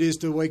gift it is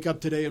to wake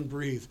up today and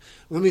breathe.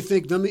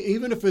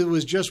 Even if it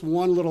was just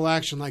one little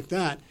action like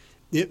that,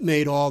 it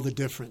made all the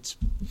difference.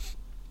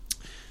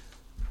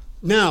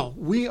 Now,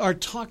 we are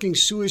talking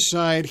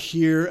suicide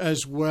here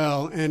as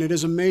well, and it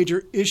is a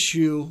major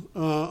issue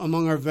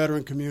among our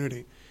veteran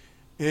community.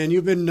 And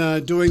you've been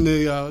doing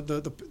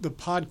the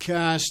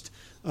podcast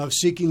of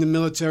Seeking the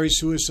Military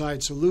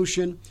Suicide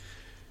Solution.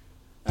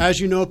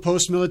 As you know,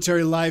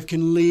 post-military life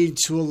can lead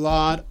to a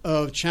lot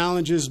of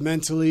challenges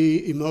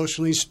mentally,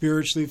 emotionally,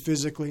 spiritually,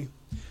 physically.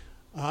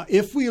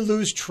 If we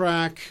lose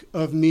track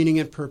of meaning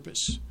and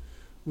purpose,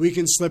 we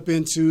can slip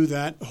into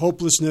that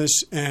hopelessness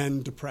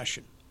and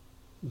depression.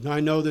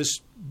 I know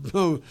this,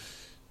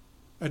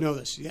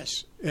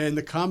 yes. And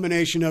the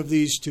combination of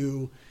these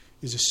two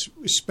is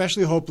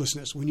especially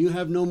hopelessness. When you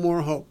have no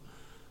more hope,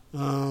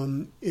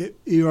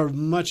 you are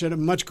at a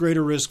much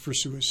greater risk for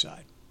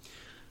suicide.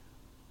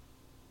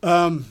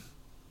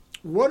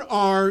 What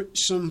are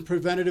some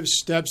preventative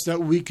steps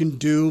that we can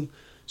do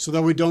so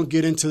that we don't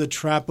get into the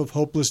trap of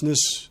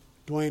hopelessness,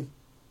 Dwayne?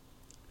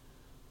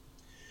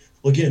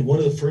 Well, again, one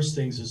of the first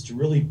things is to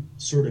really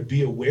sort of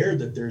be aware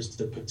that there's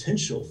the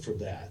potential for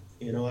that.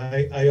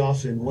 I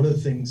often, one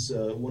of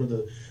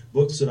the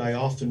books that I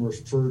often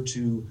refer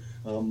to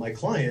my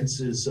clients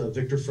is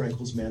Viktor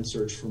Frankl's Man's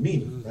Search for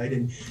Meaning, right?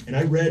 And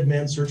I read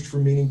Man's Search for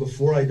Meaning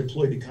before I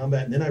deployed to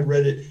combat, and then I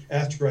read it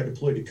after I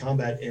deployed to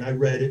combat, and I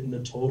read it in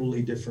a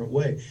totally different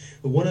way.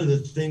 But one of the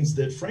things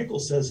that Frankl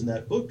says in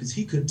that book is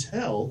he could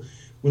tell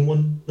when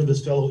one of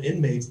his fellow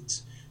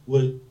inmates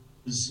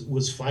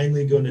was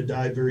finally going to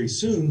die very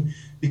soon,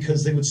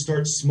 because they would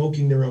start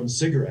smoking their own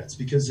cigarettes,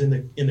 because in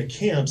the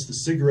camps the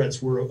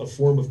cigarettes were a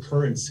form of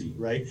currency,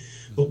 right?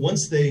 But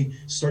once they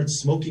started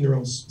smoking their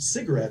own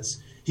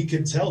cigarettes, he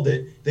could tell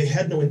that they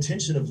had no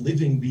intention of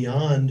living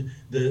beyond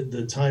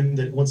the time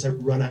that once I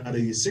run out of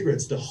these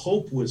cigarettes, the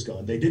hope was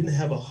gone. They didn't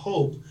have a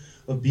hope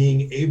of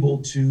being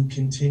able to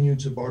continue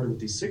to barter with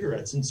these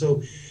cigarettes. And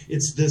so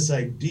it's this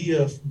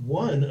idea,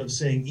 one, of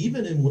saying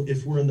even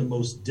if we're in the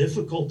most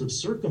difficult of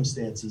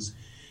circumstances,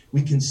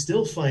 we can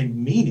still find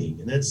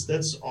meaning. And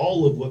that's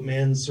all of what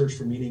Man's Search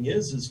for Meaning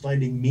is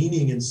finding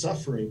meaning in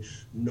suffering,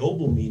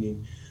 noble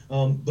meaning.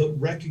 But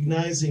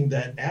recognizing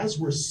that as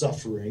we're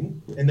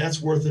suffering, and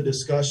that's worth a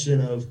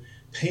discussion of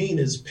pain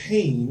is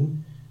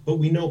pain, but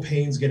we know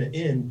pain's going to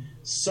end.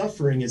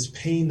 Suffering is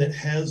pain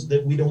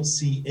that we don't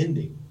see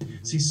ending.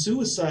 See,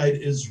 suicide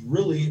is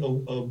really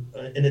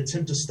an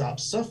attempt to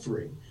stop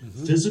suffering.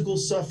 Physical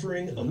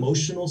suffering,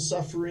 emotional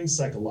suffering,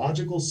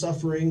 psychological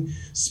suffering,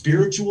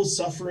 spiritual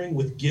suffering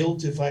with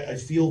guilt if I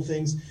feel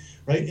things,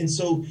 right? And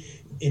so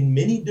in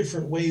many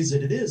different ways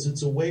that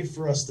it's a way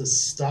for us to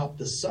stop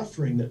the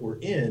suffering that we're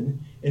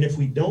in. And if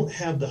we don't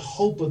have the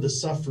hope of the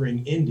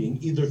suffering ending,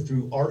 either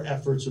through our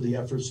efforts or the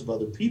efforts of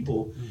other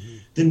people,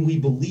 then we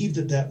believe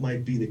that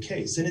might be the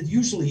case. And it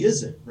usually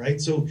isn't, right?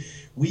 So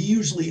we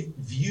usually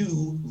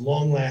view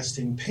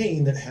long-lasting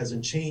pain that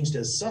hasn't changed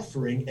as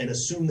suffering and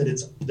assume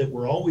that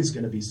we're always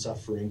going to be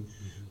suffering,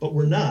 but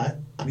we're not.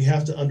 We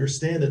have to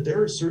understand that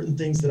there are certain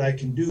things that I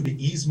can do to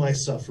ease my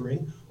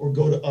suffering, or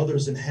go to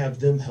others and have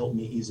them help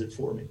me ease it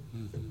for me.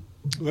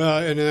 Well,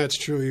 and that's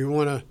true.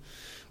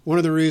 One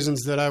of the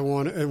reasons that I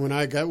when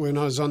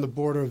I was on the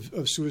board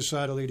of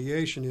suicidal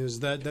ideation is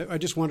that I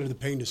just wanted the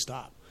pain to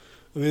stop.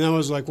 I mean, that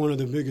was like one of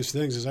the biggest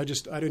things. Is I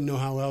didn't know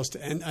how else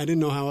to end. I didn't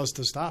know how else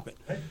to stop it,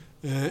 right.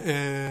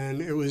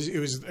 And it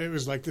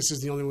was like, this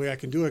is the only way I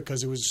can do it,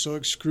 because it was so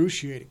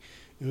excruciating.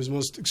 It was the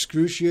most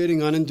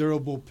excruciating,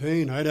 unendurable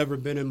pain I'd ever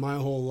been in my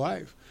whole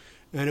life,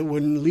 and it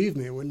wouldn't leave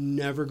me. It would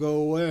never go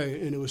away,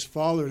 and it was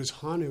followed as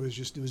haunted.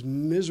 It was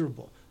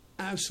miserable,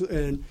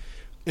 absolutely.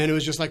 And it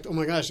was just like, oh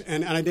my gosh.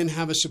 And I didn't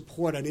have a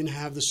support. I didn't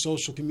have the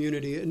social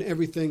community and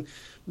everything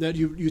that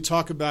you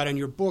talk about in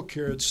your book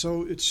here. It's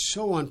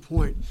so on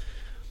point.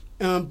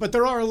 But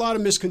there are a lot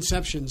of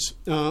misconceptions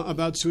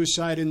about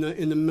suicide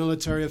in the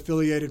military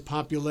affiliated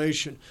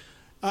population.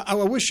 I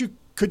wish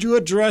could you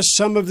address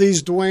some of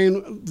these,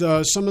 Dwayne,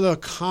 some of the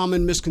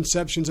common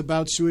misconceptions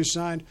about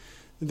suicide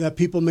that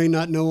people may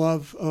not know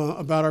of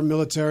about our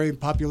military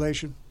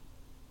population?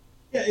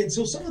 Yeah, and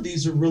so some of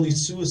these are really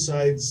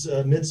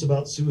myths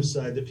about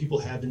suicide that people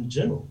have in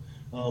general.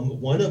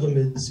 One of them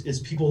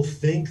is people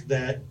think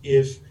that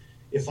if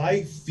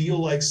I feel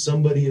like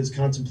somebody is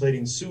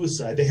contemplating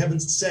suicide, they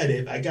haven't said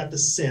it, I got the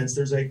sense,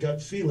 there's a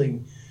gut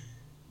feeling,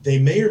 they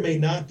may or may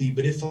not be,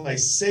 but if I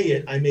say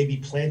it, I may be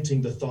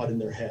planting the thought in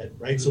their head,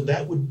 right? Mm-hmm. So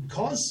that would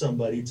cause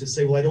somebody to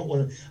say, well, I don't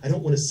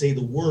want to say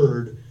the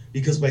word,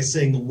 because by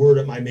saying the word,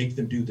 it might make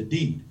them do the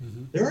deed.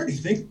 Mm-hmm. They're already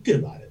thinking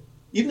about it.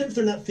 Even if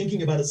they're not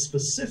thinking about it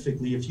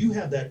specifically, if you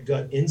have that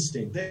gut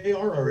instinct, they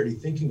are already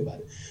thinking about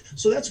it.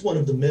 So that's one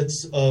of the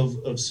myths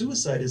of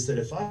suicide, is that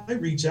if I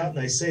reach out and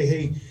I say,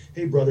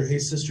 hey, brother, hey,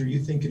 sister, are you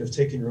thinking of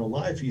taking your own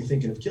life? Are you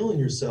thinking of killing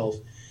yourself?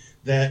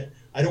 That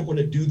I don't want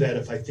to do that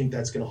if I think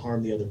that's going to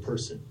harm the other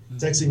person. Mm-hmm.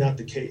 It's actually not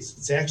the case.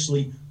 It's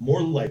actually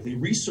more likely.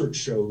 Research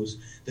shows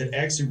that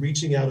actually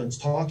reaching out and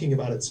talking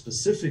about it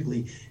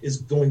specifically is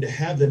going to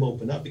have them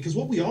open up. Because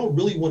what we all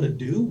really want to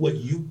do, what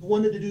you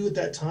wanted to do at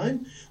that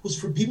time, was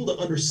for people to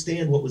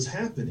understand what was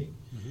happening.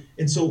 Mm-hmm.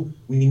 And so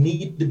we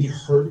need to be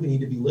heard. We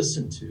need to be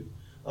listened to.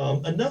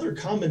 Another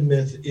common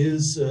myth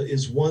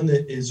is one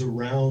that is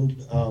around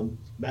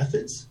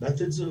methods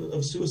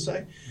of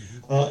suicide.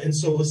 Mm-hmm. And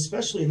so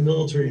especially in the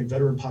military and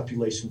veteran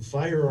population,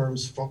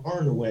 firearms far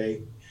and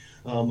away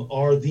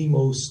are the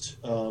most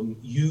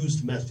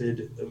used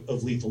method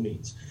of lethal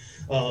means.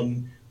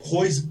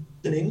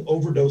 Poisoning,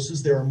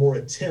 overdoses, there are more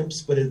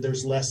attempts, but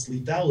there's less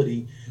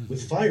lethality. Mm-hmm.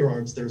 With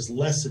firearms, there's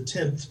less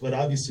attempts, but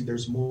obviously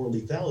there's more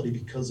lethality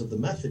because of the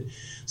method.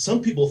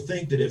 Some people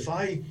think that if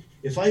I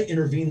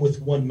intervene with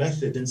one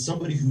method, then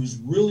somebody who's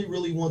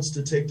really wants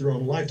to take their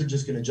own life, they're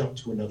just going to jump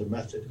to another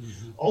method.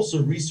 Mm-hmm.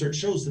 Also, research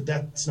shows that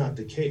that's not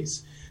the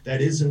case. That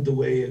isn't the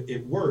way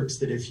it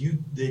works.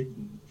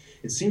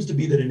 It seems to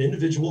be that an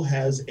individual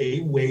has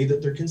a way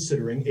that they're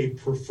considering, a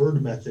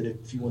preferred method,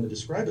 if you want to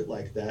describe it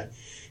like that.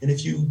 And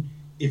if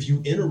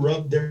you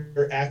interrupt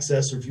their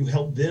access, or if you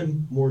help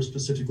them more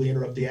specifically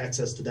interrupt the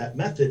access to that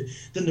method,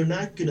 then they're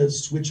not going to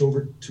switch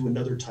over to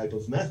another type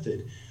of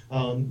method.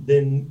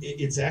 Then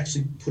it's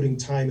actually putting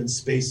time and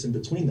space in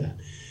between that.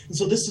 And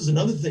so this is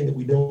another thing that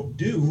we don't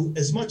do,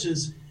 as much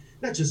as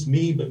not just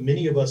me, but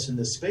many of us in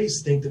this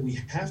space think that we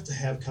have to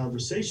have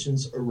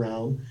conversations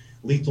around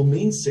lethal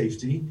means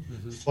safety,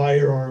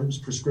 firearms,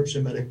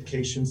 prescription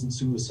medications, and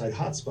suicide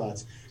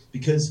hotspots,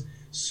 because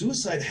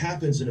suicide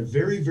happens in a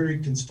very, very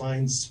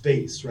confined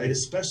space, right?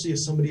 Especially if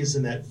somebody is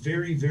in that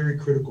very, very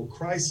critical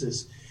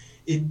crisis.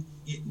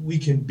 We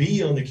can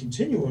be on the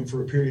continuum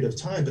for a period of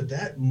time, but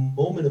that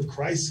moment of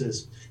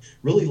crisis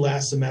really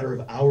lasts a matter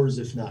of hours,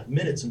 if not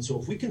minutes. And so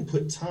if we can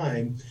put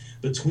time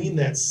between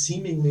that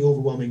seemingly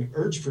overwhelming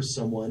urge for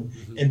someone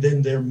and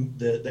then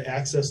the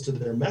access to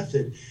their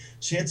method,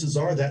 chances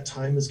are that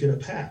time is going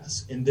to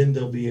pass, and then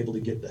they'll be able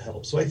to get the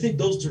help. So I think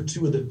those are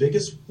two of the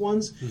biggest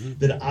ones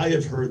that I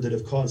have heard that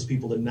have caused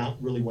people to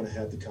not really want to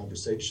have the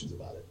conversations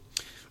about it.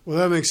 Well,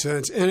 that makes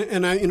sense.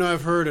 And I,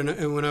 I've heard,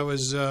 and when I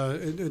was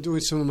doing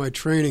some of my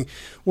training,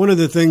 one of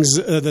the things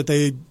that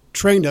they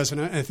trained us,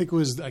 and I think it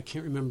was, I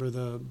can't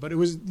remember but it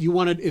was, you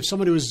wanted, if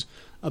somebody was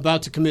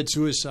about to commit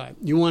suicide,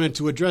 you wanted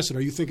to address it.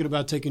 Are you thinking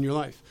about taking your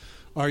life?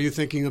 Are you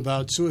thinking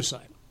about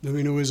suicide? I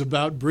mean, it was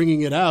about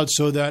bringing it out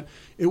so that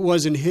it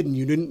wasn't hidden.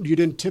 You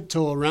didn't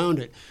tiptoe around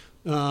it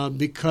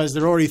because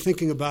they're already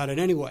thinking about it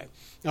anyway.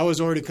 I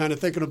was already kind of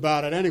thinking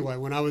about it anyway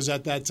when I was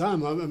at that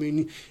time. I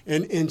mean,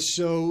 and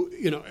so,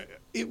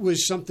 it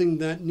was something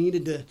that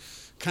needed to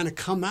kind of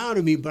come out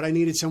of me, but I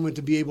needed someone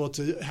to be able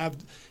to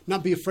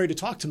not be afraid to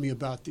talk to me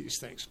about these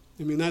things.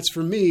 I mean, that's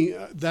for me,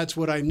 that's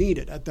what I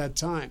needed at that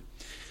time.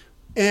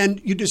 And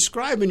you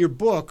describe in your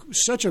book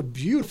such a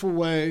beautiful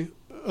way,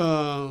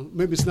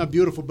 maybe it's not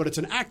beautiful, but it's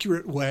an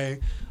accurate way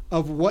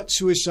of what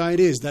suicide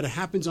is, that it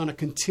happens on a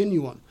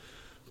continuum.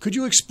 Could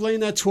you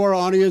explain that to our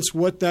audience,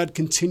 what that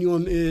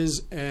continuum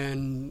is,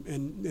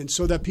 and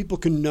so that people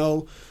can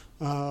know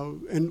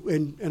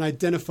and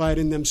identify it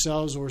in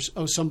themselves or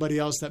somebody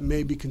else that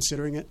may be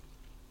considering it?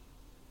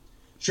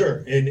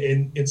 Sure,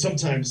 and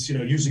sometimes,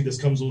 usually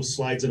this comes with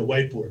slides and a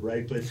whiteboard,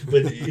 right? But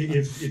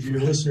if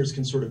your listeners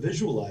can sort of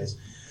visualize,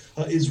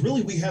 is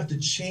really we have to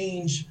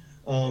change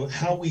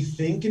how we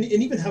think and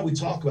even how we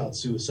talk about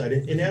suicide.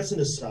 And as an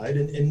aside,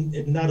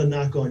 and not a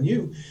knock on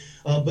you,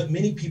 but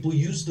many people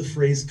use the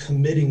phrase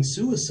committing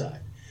suicide.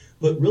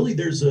 But really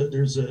there's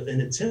an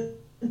attempt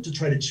to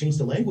try to change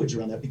the language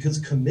around that, because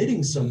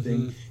committing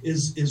something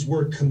is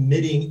we're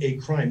committing a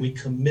crime. We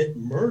commit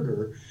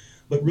murder,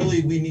 but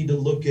really we need to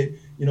look at,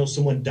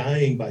 someone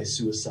dying by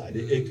suicide.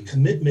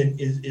 Commitment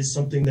is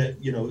something that,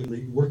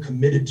 we're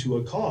committed to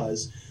a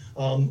cause.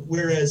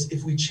 Whereas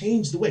if we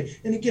change the way,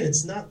 and again,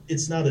 it's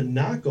not a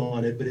knock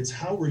on it, but it's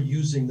how we're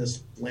using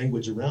this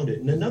language around it.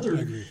 And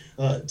another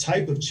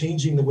type of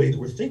changing the way that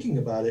we're thinking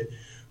about it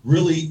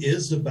really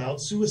is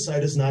about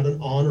suicide is not an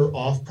on or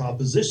off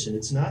proposition.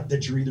 It's not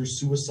that you're either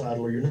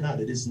suicidal or you're not.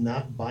 It is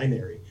not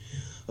binary.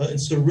 And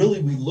so really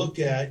we look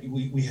at,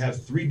 we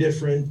have three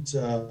different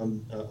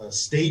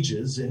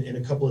stages and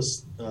a couple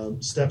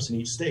of steps in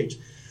each stage.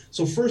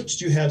 So first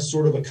you have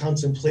sort of a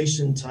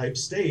contemplation type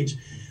stage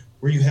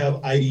where you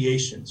have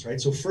ideations, right?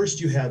 So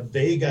first you have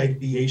vague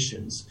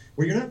ideations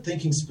where you're not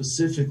thinking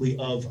specifically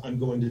of, I'm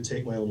going to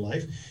take my own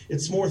life.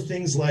 It's more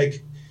things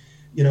like,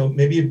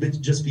 maybe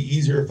it'd just be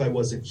easier if I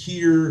wasn't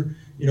here.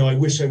 I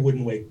wish I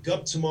wouldn't wake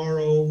up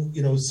tomorrow.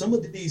 Some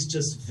of these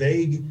just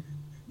vague,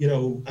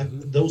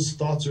 those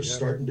thoughts are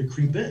starting to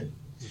creep in.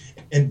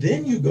 And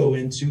then you go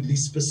into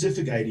these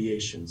specific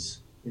ideations.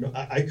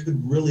 I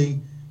could really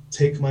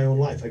take my own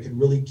life. I could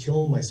really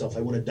kill myself.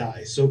 I want to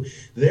die. So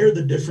there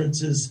the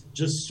difference is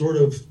just sort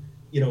of,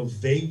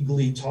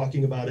 vaguely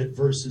talking about it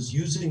versus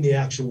using the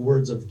actual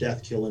words of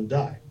death, kill, and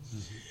die.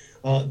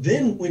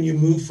 Then when you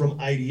move from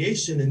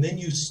ideation and then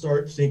you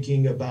start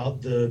thinking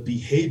about the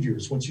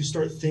behaviors, once you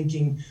start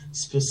thinking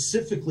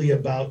specifically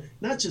about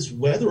not just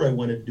whether I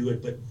want to do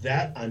it, but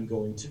that I'm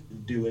going to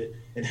do it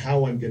and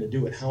how I'm going to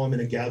do it, how I'm going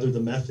to gather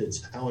the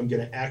methods, how I'm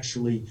going to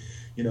actually,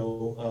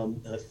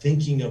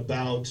 thinking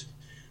about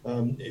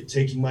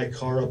taking my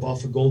car up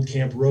off of Gold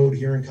Camp Road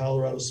here in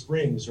Colorado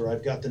Springs, or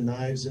I've got the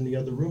knives in the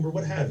other room, or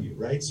what have you,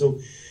 right? So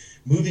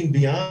moving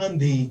beyond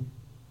the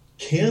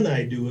can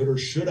I do it or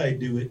should I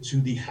do it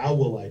to the how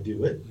will I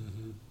do it?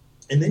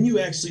 And then you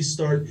actually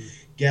start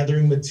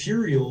gathering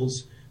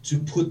materials to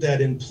put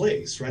that in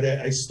place, right?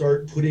 I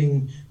start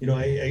putting,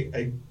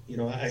 I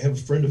have a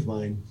friend of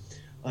mine,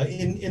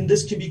 and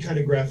this can be kind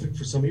of graphic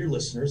for some of your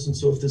listeners, and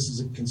so if this is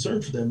a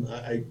concern for them,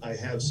 I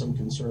have some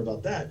concern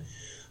about that.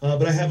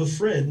 But I have a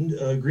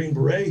friend, Green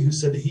Beret, who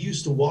said that he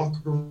used to walk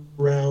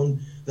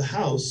around the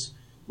house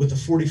with a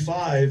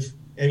 45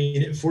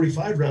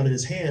 round in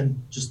his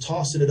hand, just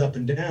tossing it up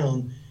and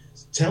down,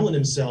 telling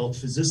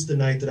himself, is this the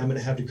night that I'm going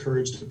to have the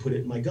courage to put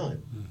it in my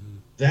gun?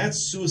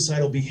 That's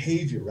suicidal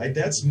behavior, right?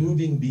 That's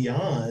moving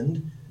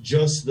beyond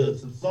just the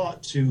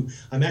thought to,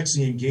 I'm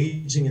actually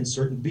engaging in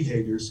certain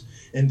behaviors.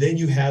 And then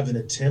you have an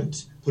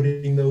attempt,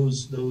 putting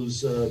those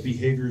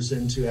behaviors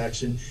into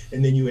action.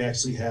 And then you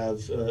actually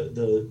have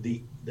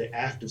the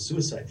act of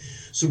suicide.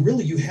 So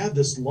really you have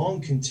this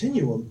long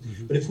continuum,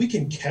 but if we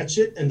can catch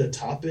it in the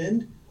top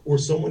end, or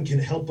someone can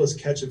help us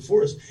catch it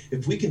for us,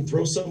 if we can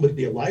throw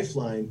somebody a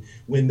lifeline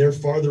when they're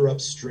farther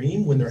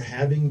upstream, when they're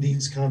having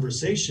these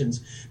conversations,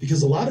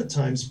 because a lot of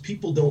times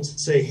people don't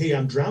say, hey,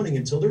 I'm drowning,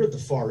 until they're at the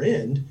far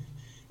end.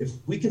 if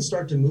we can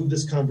start to move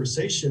this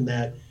conversation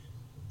that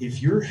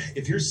if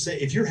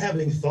you're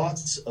having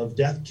thoughts of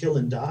death, kill,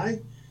 and die,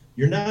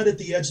 you're not at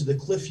the edge of the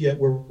cliff yet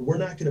where we're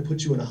not going to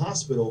put you in a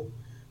hospital.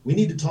 We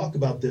need to talk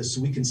about this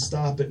so we can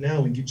stop it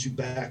now and get you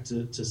back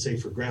to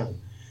safer ground.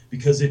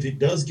 Because if it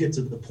does get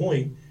to the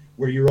point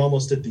where you're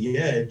almost at the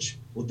edge,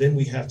 well, then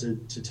we have to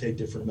take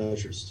different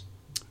measures.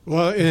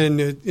 Well,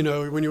 and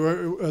when you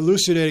were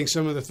elucidating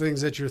some of the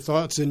things that your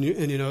thoughts and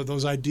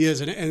those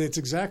ideas, and it's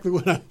exactly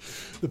what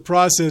the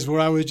process where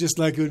I was just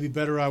like, it would be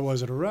better I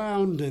wasn't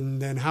around, and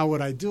then how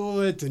would I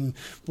do it? And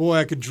boy,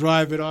 I could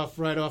drive it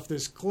right off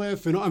this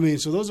cliff. And I mean,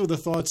 so those were the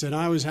thoughts that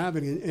I was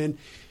having.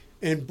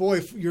 And boy,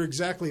 if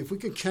we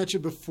can catch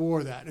it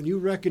before that, and you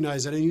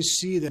recognize that, and you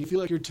see that, you feel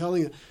like you're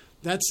telling it,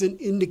 that's an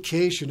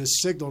indication, a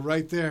signal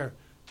right there.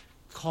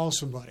 Call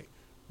somebody,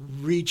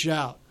 reach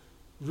out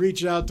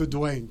to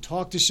Dwayne,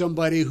 talk to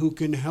somebody who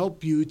can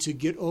help you to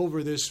get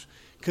over this,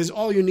 because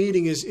all you're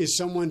needing is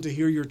someone to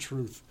hear your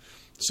truth,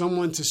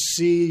 someone to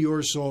see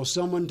your soul,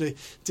 someone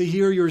to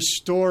hear your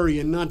story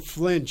and not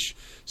flinch,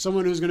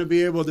 someone who's going to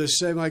be able to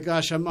say, my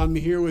gosh, I'm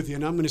here with you,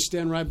 and I'm going to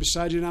stand right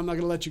beside you, and I'm not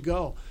going to let you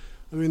go.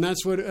 I mean,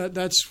 that's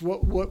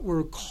what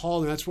we're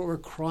calling, that's what we're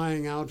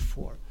crying out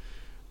for.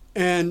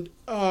 And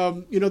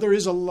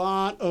there's a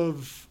lot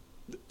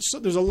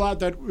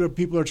that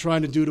people are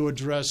trying to do to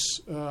address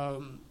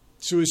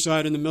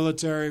suicide in the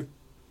military,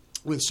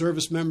 with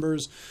service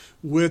members,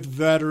 with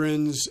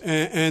veterans,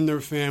 and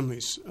their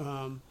families.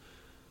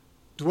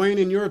 Dwayne,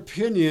 in your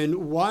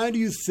opinion, why do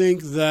you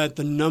think that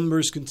the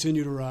numbers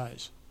continue to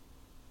rise?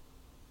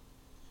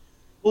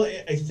 Well,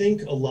 I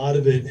think a lot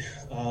of it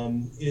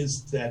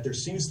is that there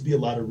seems to be a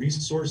lot of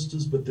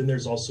resources, but then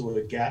there's also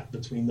a gap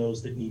between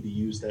those that need to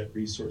use that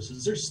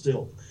resources. There's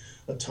still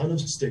a ton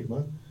of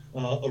stigma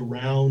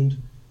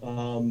around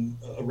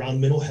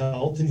mental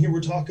health. And here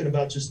we're talking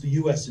about just the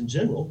U.S. in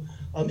general.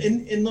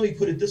 And let me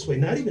put it this way,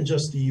 not even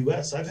just the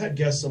U.S. I've had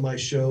guests on my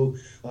show,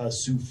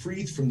 Sue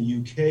Freeth from the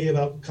U.K.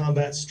 about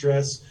combat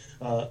stress,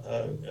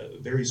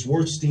 Barry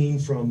Swartstein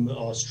from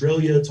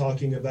Australia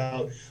talking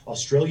about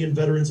Australian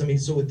veterans. I mean,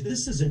 so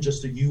this isn't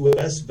just a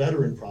U.S.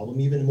 veteran problem,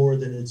 even more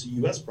than it's a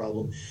U.S.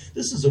 problem.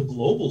 This is a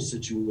global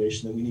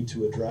situation that we need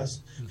to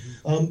address.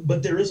 Mm-hmm.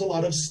 But there is a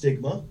lot of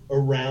stigma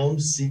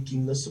around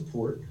seeking the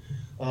support.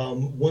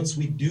 Once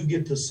we do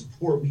get the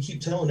support, we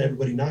keep telling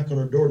everybody, knock on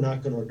our door.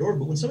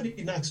 But when somebody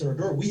knocks on our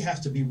door, we have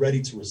to be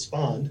ready to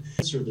respond,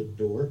 answer the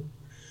door.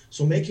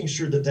 So making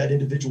sure that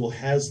individual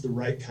has the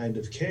right kind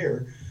of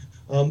care.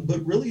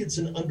 But really, it's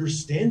an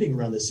understanding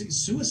around this. See,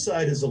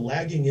 suicide is a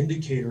lagging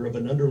indicator of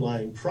an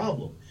underlying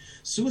problem.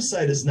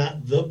 Suicide is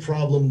not the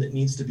problem that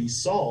needs to be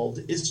solved.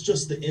 It's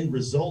just the end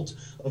result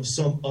of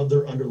some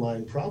other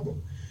underlying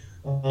problem.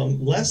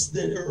 Less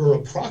than or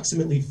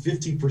approximately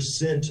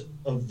 50%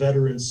 of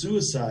veteran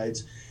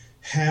suicides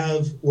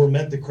have or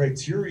met the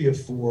criteria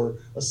for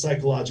a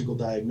psychological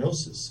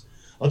diagnosis.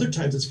 Other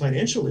times it's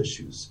financial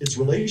issues, it's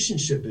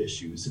relationship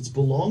issues, it's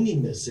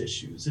belongingness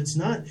issues. It's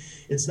not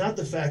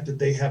the fact that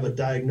they have a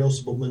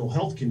diagnosable mental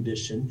health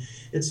condition.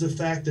 It's the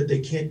fact that they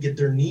can't get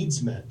their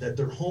needs met, that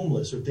they're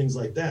homeless or things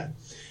like that.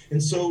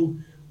 And so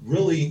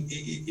really,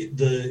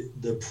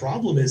 the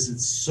problem is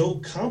it's so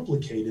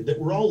complicated that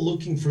we're all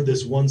looking for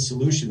this one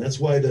solution. That's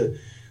why the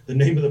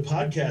name of the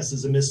podcast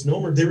is a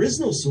misnomer. There is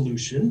no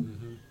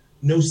solution,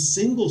 no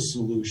single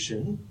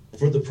solution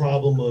for the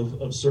problem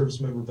of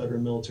service member,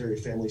 veteran, military,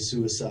 family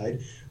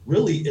suicide.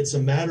 Really, it's a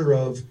matter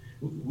of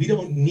we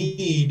don't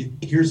need,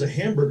 here's a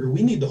hamburger.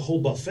 We need the whole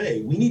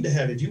buffet. We need to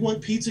have, if you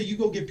want pizza, you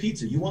go get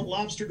pizza. You want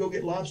lobster, go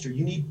get lobster.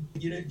 You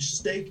need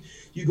steak,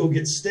 you go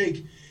get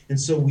steak.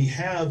 And so we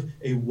have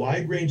a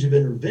wide range of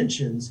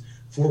interventions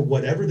for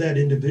whatever that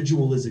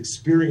individual is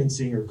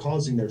experiencing or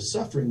causing their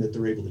suffering, that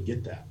they're able to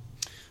get that.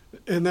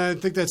 And I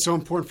think that's so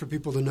important for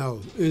people to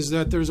know, is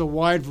that there's a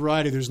wide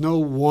variety. There's no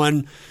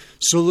one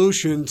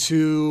solution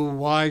to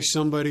why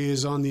somebody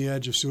is on the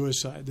edge of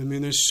suicide. I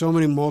mean, there's so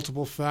many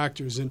multiple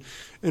factors. And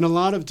a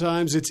lot of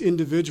times it's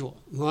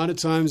individual. A lot of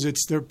times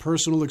it's their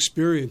personal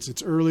experience.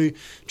 It's early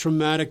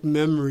traumatic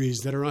memories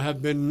that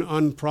have been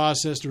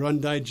unprocessed or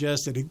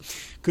undigested. It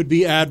could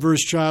be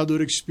adverse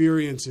childhood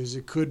experiences.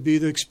 It could be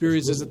the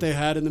experiences that they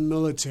had in the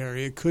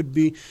military. It could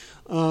be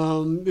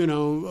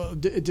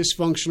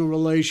dysfunctional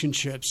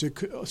relationships. It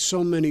could,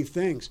 so many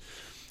things.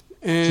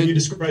 And so you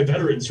describe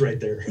veterans right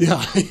there.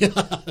 Yeah,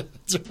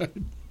 that's right.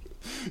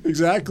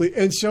 Exactly.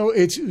 And so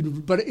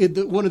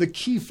one of the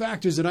key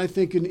factors that I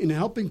think in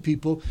helping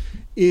people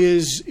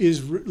is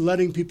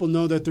letting people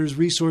know that there's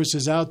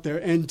resources out there,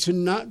 and to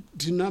not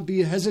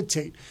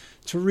hesitate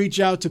to reach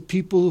out to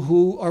people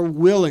who are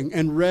willing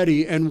and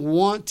ready and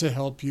want to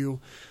help you,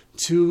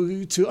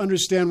 to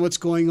understand what's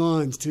going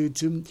on,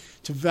 to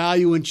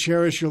value and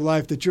cherish your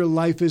life, that your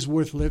life is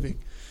worth living,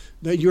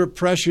 that you're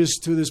precious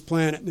to this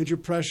planet, that you're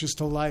precious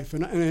to life.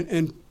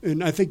 And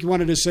I think you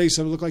wanted to say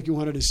something. It looked like you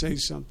wanted to say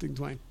something,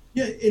 Dwayne.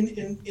 Yeah,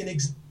 and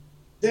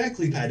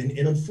exactly, Pat.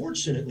 And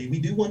unfortunately, we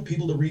do want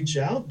people to reach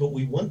out, but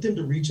we want them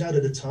to reach out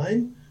at a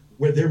time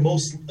where they're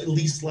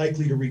least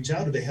likely to reach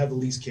out, or they have the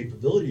least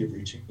capability of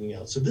reaching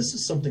out. So this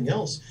is something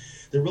else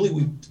that really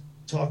we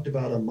talked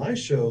about on my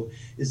show,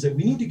 is that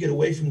we need to get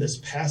away from this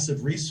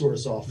passive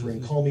resource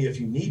offering, call me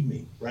if you need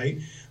me, right?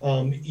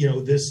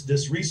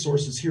 This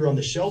resource is here on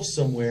the shelf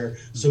somewhere,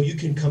 so you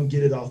can come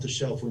get it off the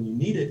shelf when you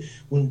need it,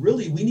 when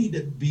really we need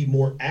to be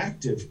more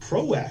active,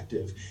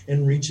 proactive,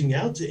 and reaching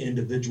out to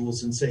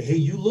individuals and say, hey,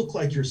 you look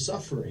like you're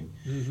suffering,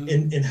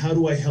 and how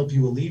do I help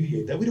you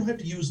alleviate that? We don't have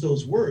to use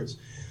those words,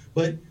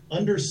 but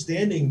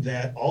understanding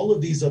that all of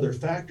these other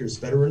factors,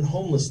 veteran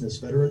homelessness,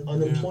 veteran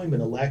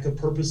unemployment, a lack of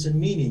purpose and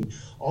meaning,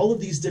 all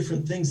of these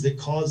different things that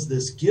cause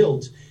this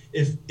guilt,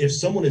 if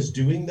someone is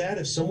doing that,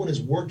 if someone is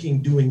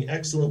doing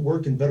excellent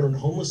work in veteran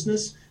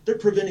homelessness, they're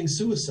preventing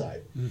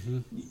suicide.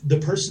 The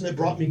person that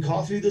brought me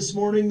coffee this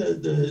morning,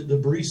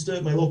 the barista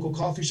at my local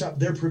coffee shop,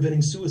 they're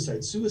preventing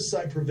suicide.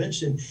 Suicide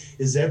prevention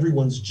is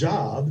everyone's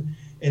job,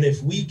 and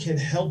if we can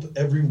help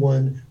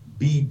everyone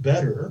be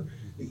better,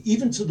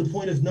 even to the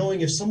point of knowing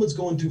if someone's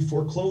going through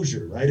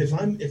foreclosure, right? If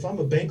I'm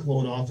a bank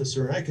loan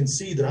officer and I can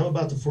see that I'm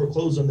about to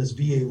foreclose on this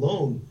VA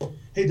loan,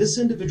 hey, this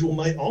individual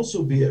might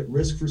also be at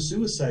risk for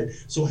suicide.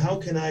 So how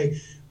can I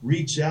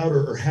reach out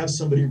or have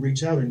somebody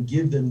reach out and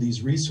give them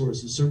these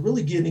resources? So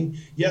really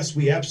yes,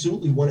 we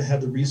absolutely want to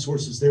have the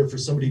resources there for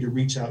somebody to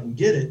reach out and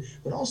get it,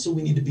 but also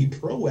we need to be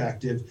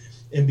proactive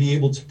and be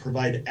able to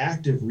provide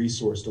active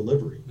resource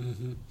delivery.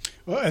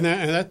 Well, and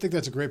I think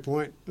that's a great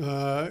point.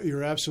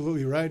 You're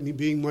absolutely right. And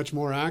being much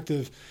more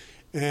active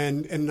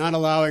and not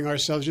allowing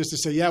ourselves just to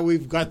say, yeah,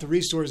 we've got the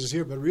resources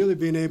here, but really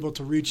being able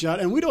to reach out.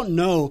 And we don't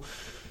know,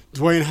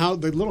 Dwayne, how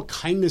the little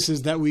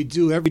kindnesses that we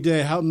do every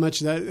day, how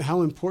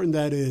important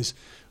that is.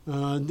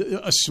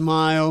 A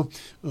smile,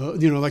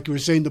 like you were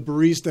saying, the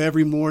barista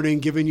every morning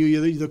giving you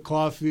the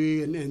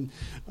coffee and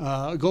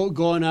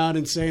going out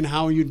and saying,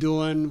 how are you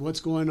doing?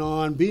 What's going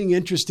on? Being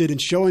interested in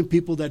showing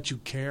people that you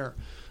care.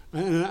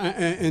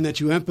 And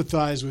that you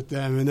empathize with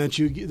them, and that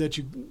you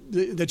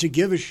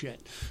give a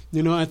shit.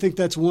 I think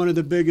that's one of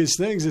the biggest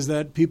things, is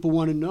that people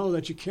want to know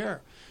that you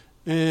care,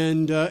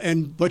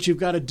 but you've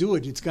got to do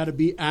it. It's got to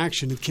be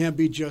action. It can't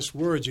be just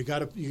words. You got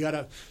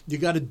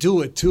to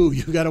do it too.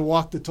 You got to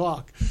walk the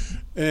talk,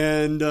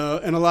 and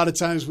a lot of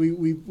times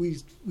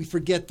we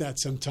forget that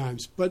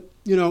sometimes. But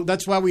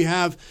that's why we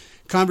have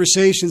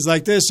conversations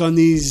like this on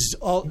these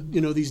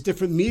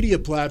different media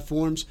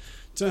platforms,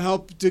 to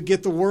help to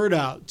get the word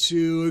out,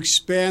 to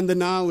expand the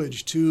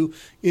knowledge, to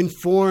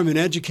inform and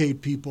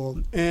educate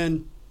people.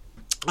 And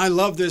I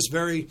love this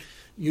very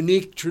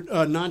unique,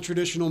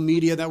 non-traditional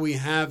media that we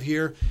have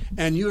here.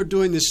 And you're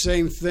doing the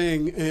same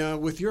thing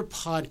with your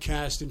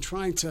podcast and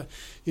trying to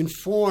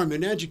inform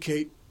and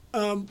educate.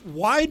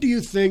 Why do you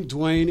think,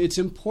 Dwayne, it's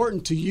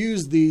important to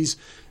use these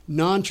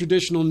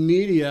non-traditional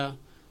media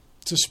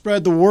to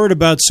spread the word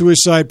about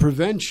suicide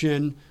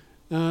prevention,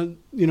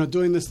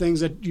 doing the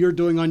things that you're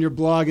doing on your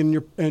blog and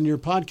your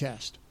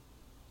podcast?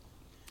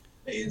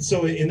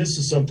 So, and this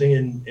is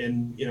something,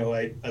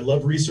 I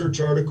love research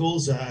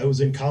articles. I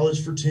was in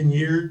college for 10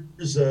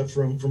 years,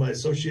 from my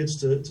associates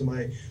to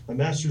my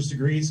master's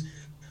degrees.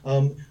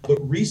 But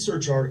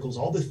research articles,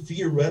 all the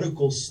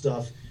theoretical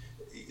stuff,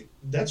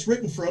 that's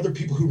written for other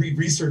people who read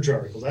research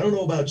articles. I don't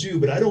know about you,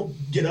 but I don't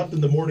get up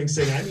in the morning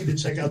saying I need to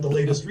check out the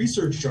latest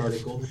research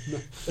article.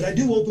 But I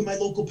do open my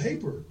local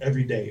paper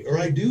every day, or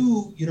I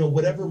do,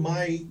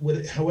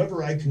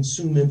 however I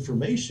consume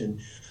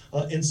information.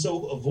 And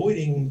so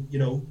avoiding,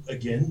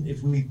 again,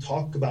 if we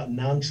talk about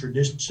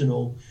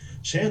non-traditional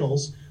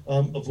channels,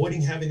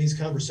 avoiding having these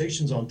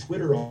conversations on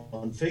Twitter,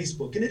 on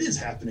Facebook, and it is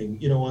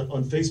happening,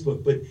 on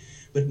Facebook,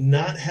 but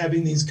not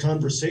having these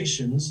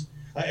conversations.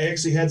 I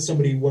actually had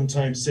somebody one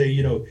time say,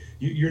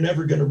 you're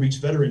never going to reach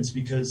veterans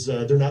because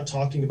they're not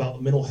talking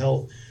about mental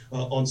health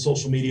on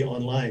social media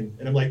online.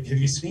 And I'm like, have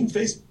you seen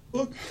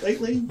Facebook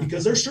lately?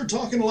 Because they're sure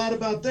talking a lot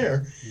about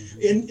there.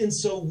 And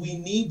so we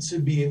need to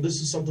be, and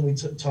this is something we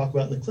talk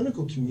about in the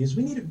clinical communities,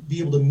 we need to be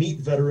able to meet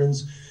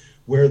veterans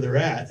where they're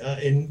at.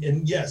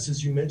 And yes,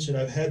 as you mentioned,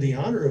 I've had the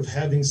honor of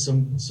having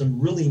some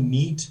really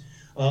neat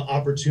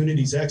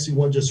opportunities. Actually,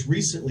 one just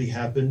recently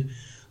happened.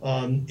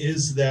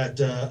 Is that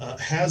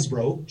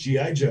Hasbro,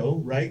 G.I.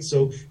 Joe, right?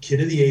 So kid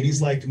of the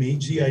 80s like me,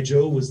 G.I.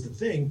 Joe was the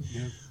thing.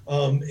 Yeah.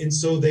 And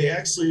so they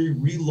actually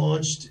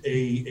relaunched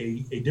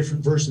a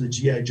different version of the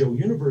G.I. Joe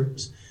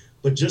universe.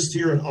 But just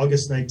here on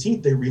August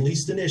 19th, they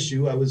released an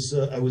issue. I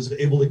was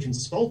able to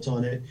consult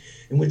on it,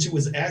 in which it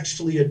was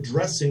actually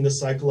addressing the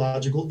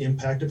psychological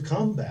impact of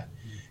combat.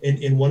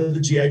 And one of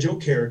the G.I. Joe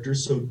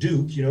characters, so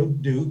Duke,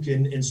 Duke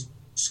and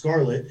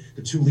Scarlet,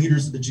 the two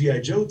leaders of the G.I.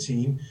 Joe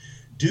team,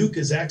 Duke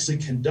is actually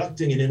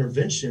conducting an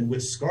intervention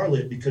with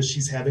Scarlet because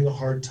she's having a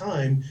hard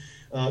time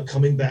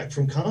coming back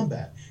from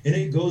combat. And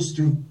it goes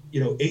through,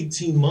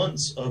 18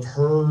 months of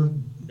her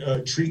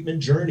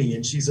treatment journey.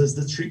 And she says,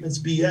 the treatment's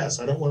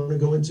BS. I don't want to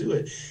go into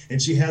it.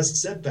 And she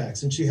has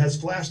setbacks and she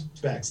has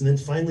flashbacks. And then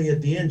finally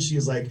at the end, she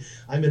is like,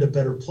 I'm in a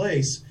better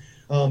place.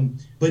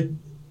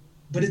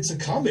 But it's a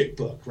comic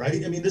book,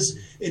 right? I mean, and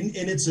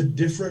it's a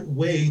different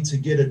way to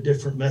get a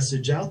different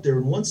message out there.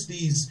 And once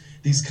these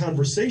these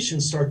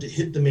conversations start to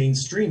hit the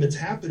mainstream. It's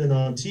happening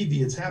on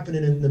TV, it's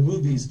happening in the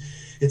movies,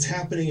 it's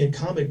happening in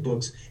comic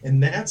books,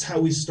 and that's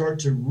how we start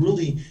to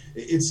really,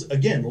 it's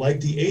again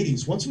like the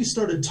 80s. Once we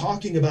started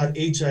talking about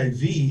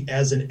HIV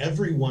as an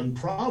everyone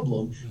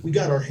problem, we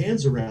got our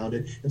hands around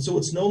it, and so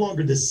it's no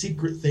longer the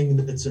secret thing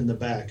that's in the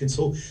back. And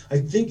so I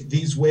think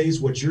these ways,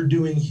 what you're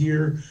doing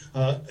here,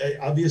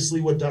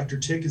 obviously what Dr.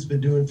 Tick has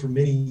been doing for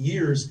many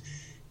years,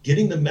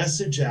 getting the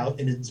message out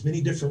in as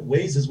many different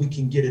ways as we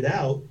can get it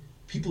out,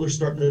 people are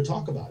starting to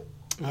talk about it.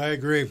 I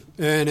agree,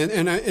 and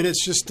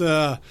it's just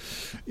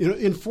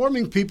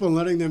informing people and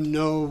letting them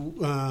know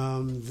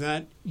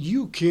that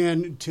you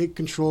can take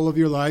control of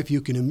your life.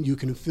 You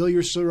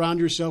can surround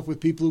yourself with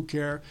people who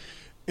care,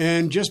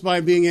 and just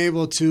by being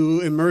able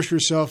to immerse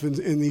yourself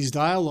in these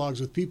dialogues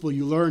with people,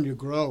 you learn, you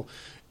grow,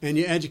 and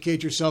you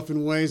educate yourself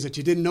in ways that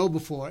you didn't know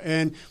before.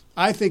 And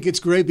I think it's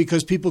great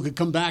because people could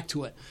come back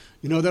to it.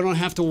 They don't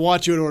have to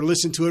watch it or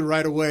listen to it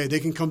right away. They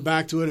can come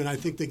back to it, and I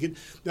think they could.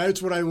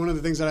 That's one of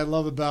the things that I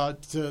love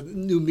about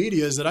new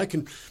media is that I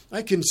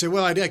can say,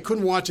 well, I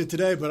couldn't watch it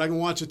today, but I can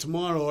watch it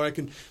tomorrow, or I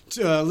can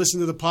listen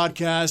to the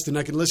podcast, and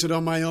I can listen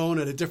on my own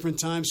at a different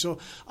time. So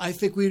I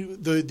think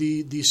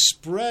the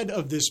spread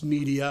of this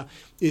media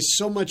is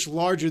so much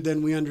larger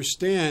than we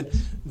understand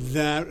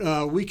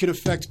that we can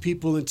affect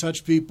people and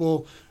touch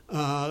people,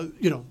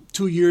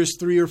 2 years,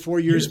 3 or 4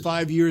 years,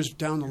 5 years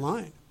down the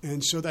line.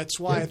 And so that's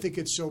why I think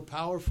it's so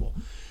powerful.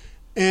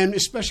 And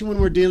especially when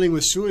we're dealing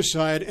with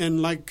suicide,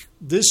 and like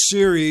this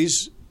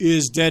series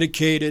is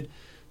dedicated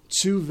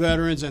to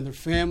veterans and their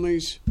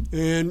families.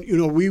 And,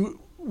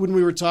 when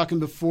we were talking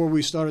before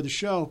we started the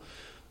show,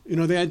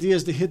 the idea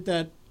is to hit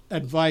that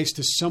advice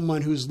to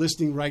someone who's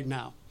listening right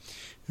now,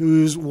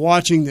 who's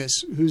watching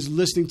this, who's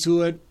listening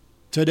to it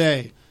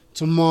today,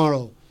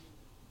 tomorrow,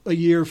 a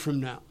year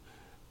from now,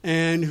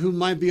 and who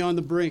might be on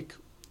the brink,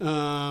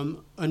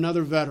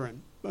 another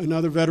veteran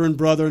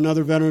brother,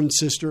 another veteran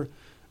sister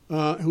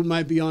who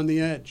might be on the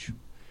edge.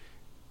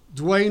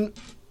 Dwayne,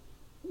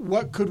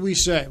 what could we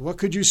say? What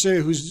could you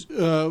say?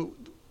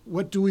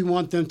 What do we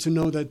want them to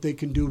know that they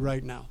can do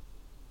right now?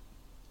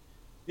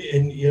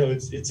 And,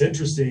 it's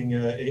interesting,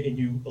 and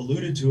you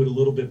alluded to it a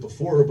little bit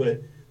before,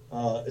 but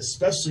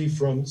especially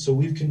so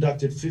we've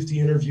conducted 50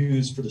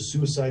 interviews for the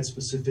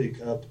suicide-specific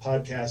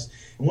podcast,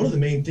 and one of the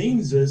main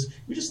things is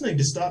we just need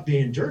to stop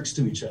being jerks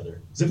to each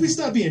other. So if we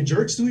stop being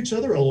jerks to each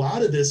other, a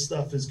lot of this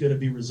stuff is going to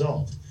be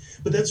resolved.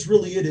 But that's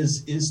really it,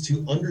 is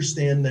to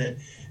understand that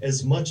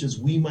as much as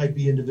we might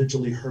be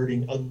individually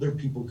hurting, other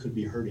people could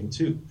be hurting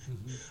too.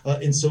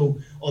 Mm-hmm. And so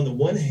on the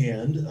one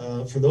hand,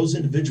 for those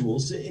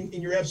individuals, and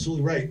you're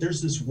absolutely right,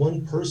 there's this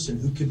one person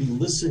who could be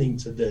listening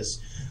to this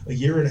a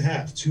year and a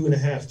half,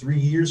 2.5, 3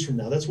 years from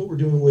now. That's what we're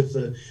doing with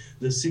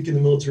the Seeking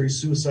the Military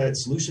Suicide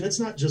Solution. It's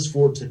not just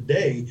for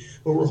today,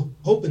 but we're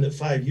hoping that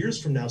 5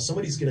 years from now,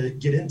 somebody's going to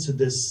get into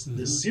this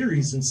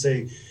series and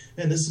say,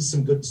 man, this is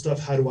some good stuff.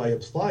 How do I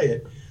apply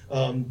it?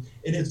 And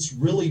it's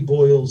really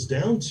boils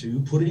down to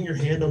putting your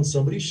hand on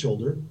somebody's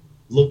shoulder,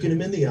 looking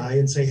them in the eye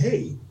and say,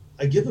 hey,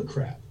 I give a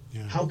crap.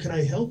 Yeah. How can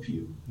I help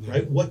you? Yeah.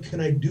 Right? What can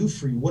I do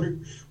for you?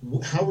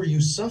 How are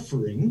you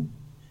suffering?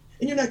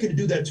 And you're not going to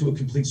do that to a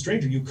complete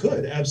stranger. You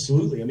could,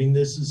 absolutely. I mean,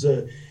 this is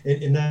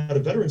not a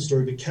veteran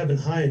story, but Kevin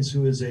Hines,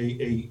 who is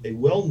a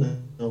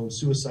well-known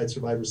suicide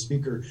survivor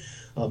speaker,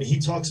 he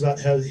talks about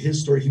how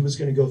his story, he was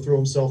going to go throw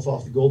himself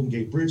off the Golden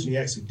Gate Bridge, and he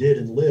actually did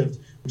and lived,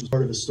 which was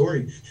part of his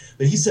story.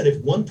 But he said,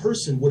 if one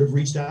person would have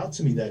reached out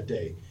to me that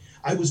day,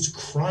 I was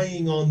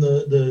crying on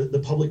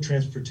the public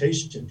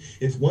transportation.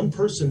 If one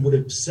person would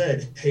have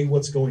said, hey,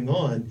 what's going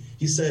on?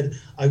 He said,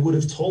 I would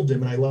have told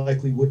them, and I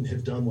likely wouldn't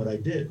have done what I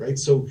did, right?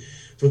 So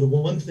for the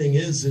one thing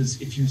is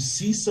if you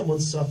see someone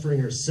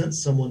suffering or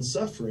sense someone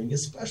suffering,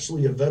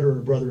 especially a veteran,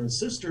 a brother and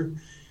sister,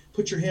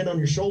 put your hand on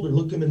your shoulder,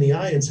 look them in the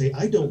eye and say,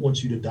 I don't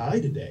want you to die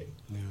today.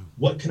 Yeah.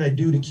 What can I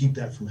do to keep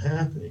that from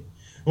happening?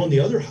 On the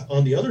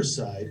other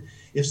side,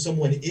 if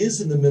someone is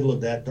in the middle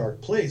of that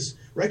dark place,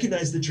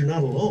 recognize that you're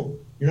not alone.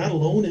 You're not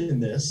alone in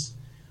this.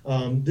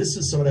 This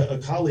is a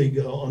colleague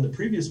on the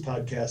previous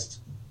podcast,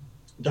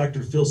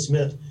 Dr. Phil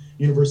Smith,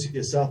 University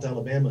of South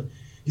Alabama.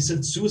 He said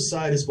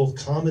suicide is both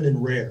common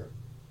and rare.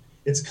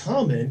 It's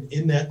common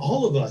in that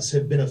all of us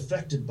have been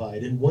affected by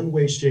it in one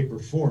way, shape, or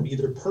form,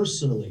 either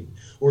personally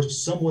or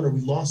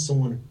we lost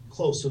someone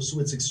close. So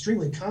it's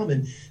extremely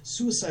common.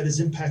 Suicide has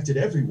impacted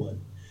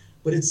everyone.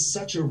 But it's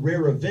such a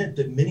rare event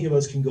that many of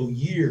us can go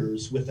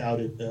years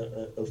without it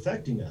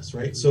affecting us,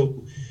 right?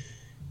 So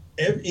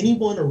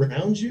anyone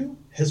around you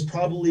has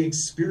probably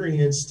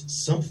experienced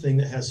something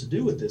that has to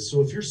do with this.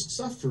 So if you're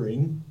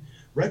suffering,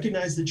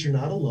 recognize that you're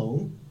not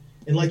alone.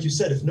 And like you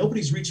said, if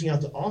nobody's reaching out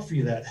to offer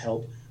you that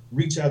help,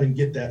 reach out and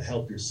get that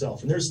help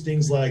yourself. And there's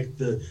things like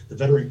the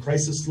Veteran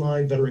Crisis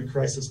Line,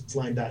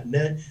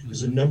 veteranCrisisLine.net.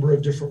 There's a number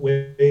of different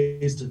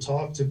ways to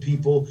talk to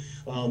people.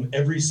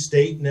 Every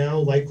state now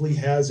likely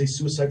has a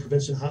suicide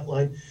prevention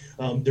hotline.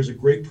 There's a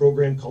great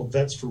program called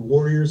Vets for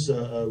Warriors,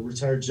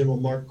 retired General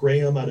Mark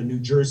Graham out of New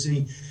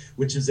Jersey,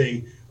 which is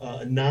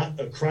not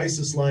a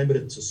crisis line, but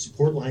it's a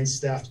support line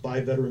staffed by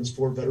veterans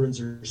for veterans.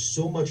 There's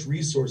so much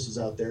resources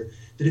out there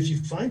that if you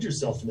find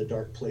yourself in a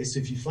dark place,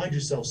 if you find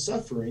yourself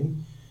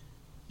suffering,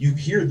 you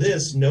hear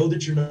this, know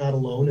that you're not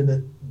alone, and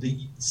that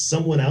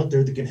someone out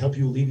there that can help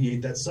you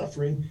alleviate that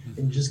suffering,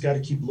 and you just got to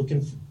keep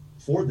looking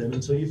for them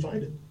until you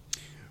find it.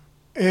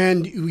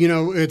 And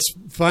it's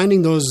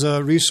finding those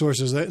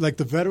resources, like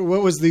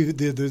what was the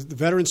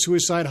Veteran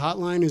Suicide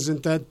Hotline?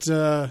 Isn't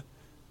that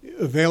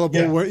available?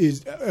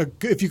 Yeah.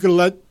 If you could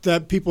let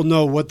that people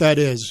know what that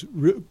is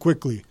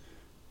quickly.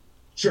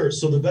 Sure.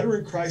 So the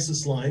Veteran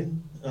Crisis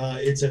Line,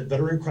 it's at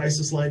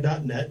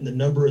veteranCrisisLine.net, and the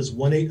number is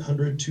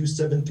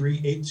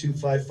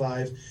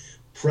 1-800-273-8255.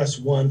 Press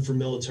 1 for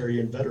military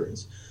and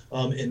veterans.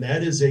 And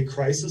that is a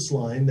crisis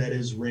line that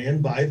is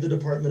ran by the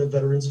Department of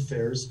Veterans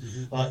Affairs.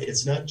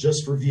 It's not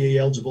just for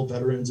VA-eligible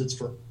veterans. It's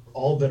for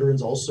all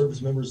veterans, all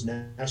service members,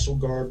 National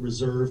Guard,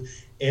 Reserve,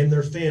 and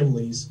their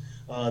families.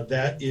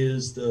 That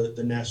is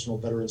the National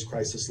Veterans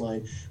Crisis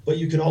Line. But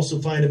you can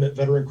also find them at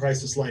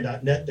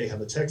veteranCrisisLine.net. They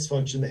have a text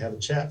function. They have a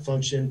chat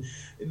function.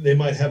 They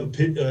might have a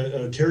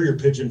carrier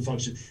pigeon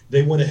function.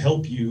 They want to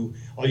help you.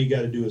 All you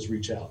got to do is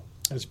reach out.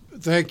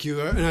 Thank you.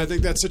 And I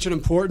think that's such an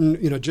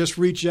important, just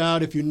reach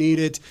out if you need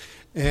it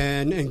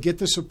and get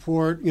the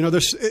support.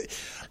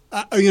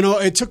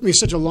 It took me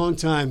such a long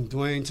time,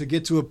 Dwayne, to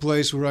get to a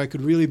place where I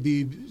could really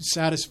be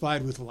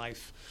satisfied with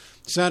life.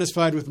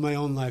 Satisfied with my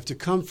own life, to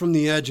come from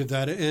the edge of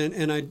that,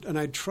 and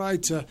I try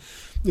to,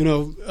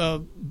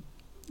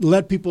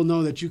 let people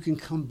know that you can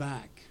come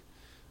back,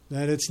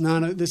 that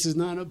this is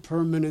not a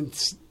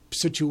permanent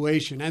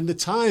situation. At the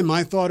time,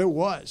 I thought it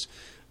was.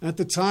 At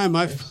the time,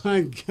 I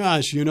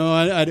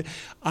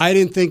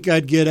didn't think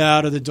I'd get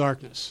out of the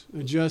darkness.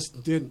 I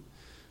just didn't.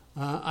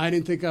 I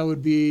didn't think I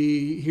would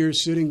be here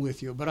sitting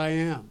with you, but I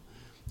am.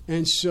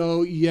 And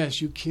so,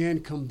 yes, you can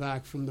come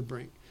back from the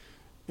brink.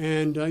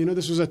 And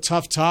this was a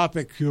tough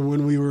topic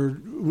when we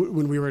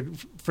were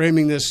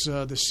framing this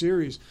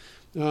series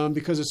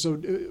because it's so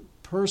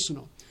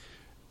personal.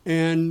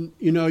 And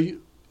in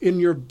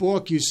your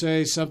book you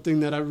say something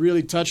that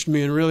really touched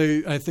me and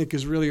really I think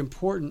is really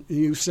important.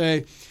 You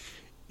say,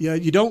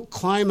 you don't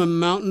climb a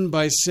mountain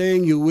by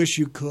saying you wish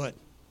you could.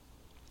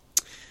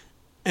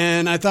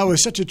 And I thought it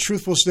was such a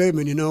truthful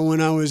statement.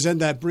 When I was at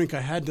that brink,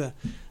 I had the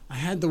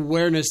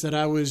awareness that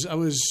I was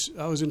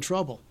in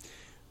trouble.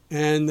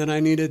 And that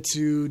I needed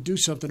to do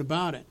something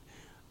about it.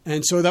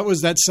 And so that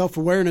was that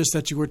self-awareness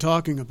that you were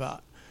talking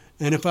about.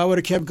 And if I would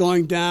have kept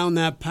going down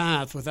that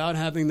path without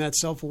having that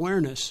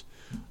self-awareness,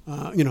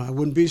 I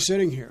wouldn't be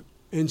sitting here.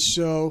 And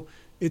so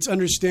it's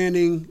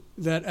understanding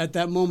that at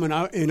that moment,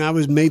 I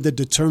was made the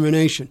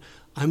determination,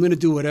 I'm going to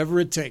do whatever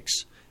it takes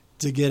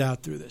to get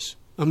out through this.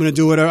 I'm going to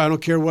do whatever, I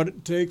don't care what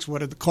it takes,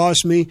 what it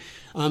costs me.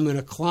 I'm going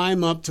to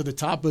climb up to the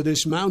top of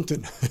this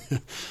mountain.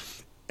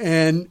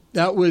 And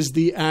that was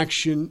the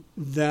action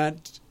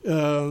that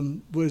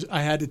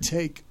I had to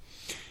take.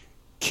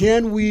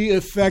 Can we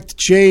affect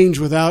change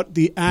without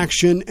the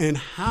action? And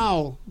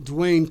how,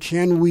 Dwayne,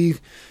 can we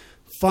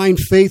find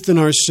faith in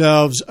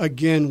ourselves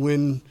again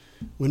when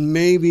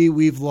maybe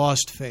we've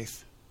lost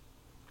faith?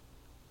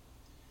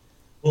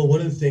 Well,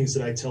 one of the things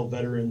that I tell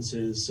veterans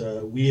is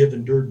we have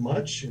endured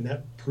much, and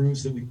that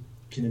proves that we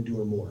can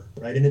endure more,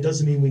 right? And it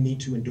doesn't mean we need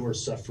to endure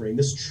suffering.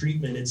 This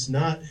treatment, it's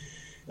not...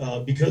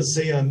 because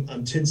say I'm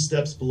 10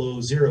 steps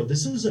below zero,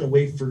 this isn't a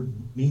way for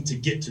me to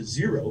get to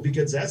zero,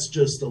 because that's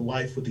just a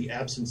life with the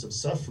absence of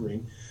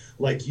suffering.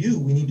 Like you,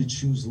 we need to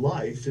choose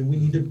life, and we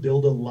need to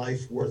build a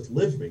life worth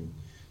living.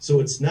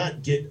 So it's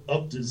not get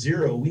up to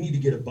zero, we need to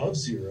get above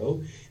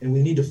zero, and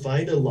we need to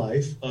find a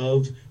life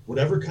of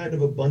whatever kind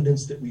of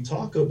abundance that we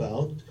talk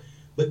about.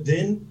 But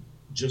then,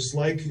 just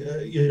like,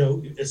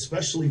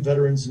 especially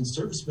veterans and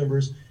service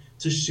members,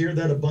 to share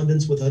that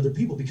abundance with other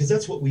people, because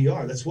that's what we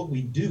are. That's what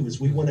we do,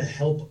 is we want to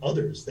help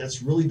others.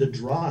 That's really the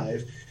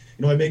drive.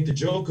 I make the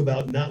joke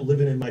about not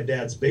living in my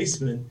dad's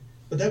basement,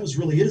 but that was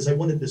really it, is I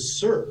wanted to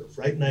serve,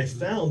 right? And I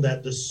found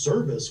that the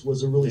service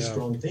was a really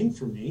strong thing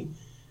for me.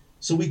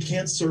 So we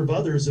can't serve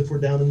others if we're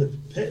down in the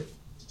pit.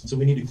 So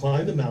we need to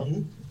climb the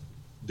mountain,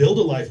 build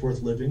a life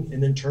worth living,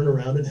 and then turn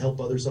around and help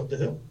others up the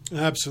hill.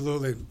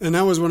 Absolutely. And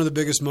that was one of the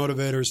biggest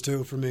motivators,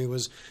 too, for me,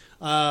 was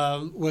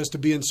to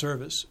be in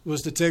service,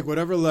 was to take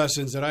whatever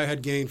lessons that I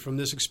had gained from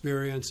this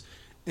experience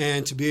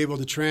and to be able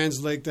to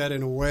translate that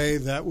in a way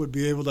that would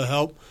be able to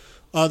help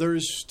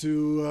others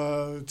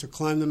to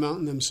climb the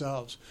mountain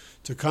themselves,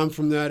 to come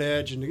from that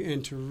edge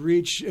and to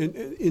reach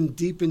in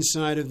deep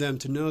inside of them,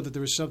 to know that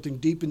there is something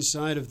deep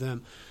inside of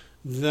them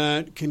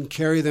that can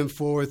carry them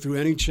forward through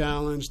any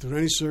challenge, through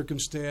any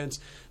circumstance,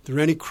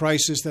 through any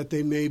crisis that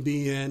they may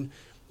be in,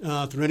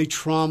 through any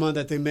trauma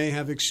that they may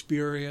have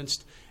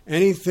experienced,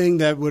 anything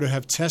that would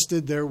have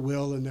tested their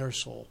will and their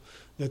soul.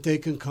 that they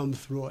can come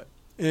through it.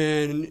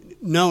 And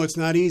no, it's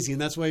not easy,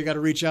 and that's why you got to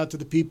reach out to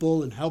the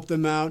people and help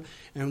them out.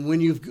 And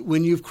when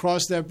you've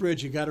crossed that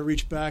bridge, you got to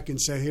reach back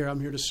and say, "Here, I'm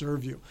here to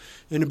serve you."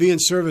 And to be in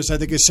service, I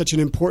think, is such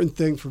an important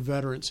thing for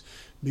veterans,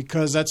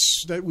 because that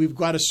we've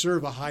got to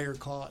serve a higher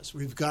cause.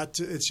 We've got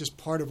to. It's just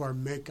part of our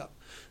makeup.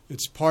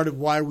 It's part of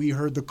why we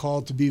heard the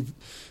call to be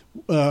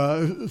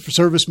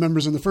service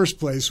members in the first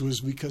place,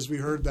 was because we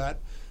heard that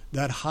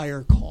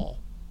higher call.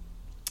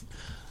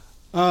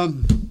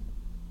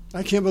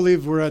 I can't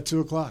believe we're at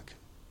 2:00.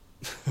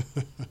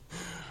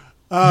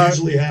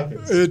 Usually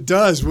happens. It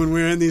does when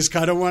we're in these.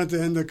 I don't want it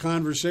to end the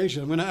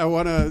conversation. I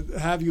want to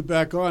have you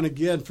back on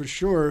again for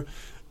sure,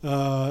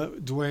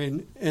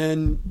 Dwayne.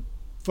 And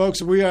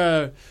folks, we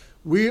are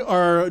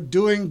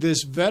doing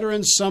this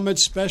Veteran Summit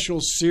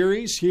special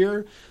series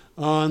here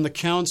on the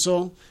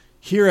council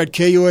here at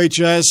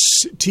KUHS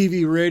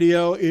TV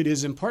Radio. It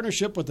is in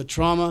partnership with the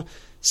Trauma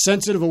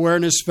Sensitive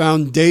Awareness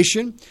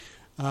Foundation.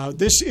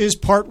 This is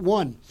part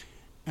 1.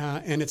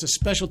 And it's a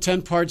special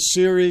 10-part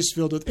series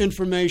filled with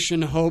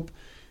information, hope,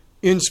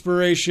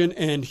 inspiration,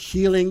 and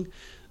healing.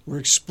 We're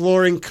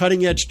exploring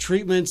cutting-edge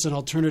treatments and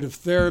alternative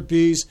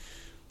therapies,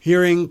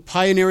 hearing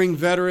pioneering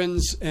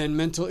veterans and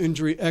mental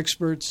injury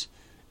experts.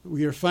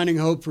 We are finding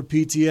hope for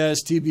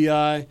PTS,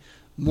 TBI,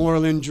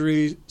 moral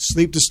injury,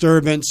 sleep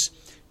disturbance,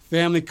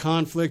 family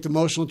conflict,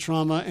 emotional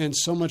trauma, and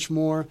so much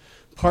more.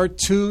 Part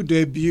 2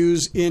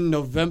 debuts in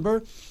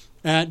November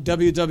at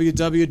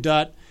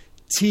www.t-saf.org.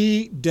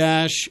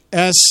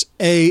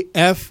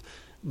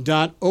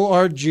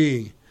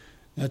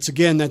 That's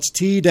t-saf.org.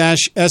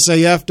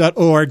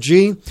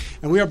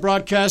 And we are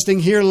broadcasting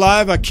here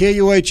live at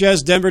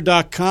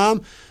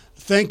KUHSdenver.com.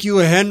 Thank you,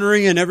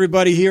 Henry, and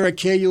everybody here at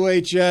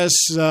KUHS,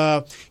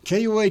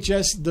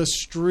 KUHS The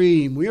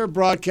Stream. We are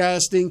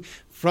broadcasting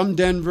from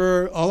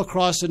Denver, all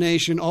across the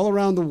nation, all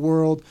around the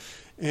world.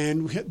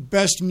 And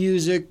best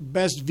music,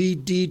 best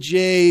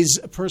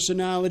VDJs,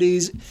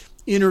 personalities,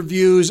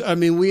 interviews. I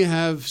mean, we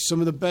have some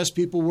of the best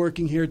people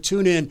working here.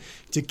 Tune in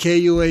to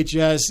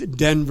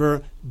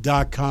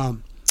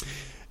KUHSdenver.com.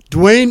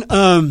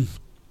 Dwayne,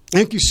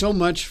 thank you so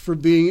much for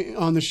being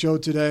on the show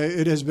today.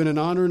 It has been an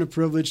honor and a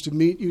privilege to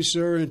meet you,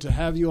 sir, and to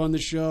have you on the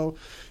show.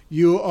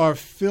 You are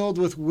filled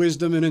with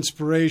wisdom and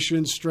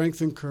inspiration,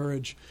 strength and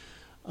courage.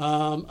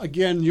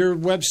 Again, your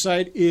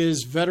website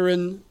is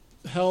Veteran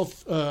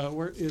Health.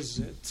 Where is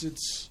it?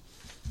 It's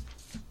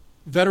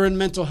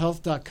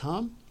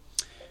veteranmentalhealth.com.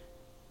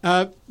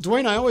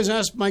 Dwayne, I always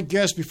ask my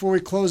guests before we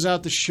close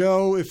out the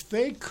show if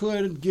they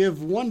could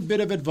give one bit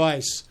of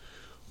advice,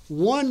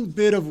 one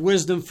bit of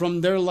wisdom from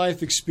their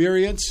life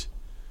experience,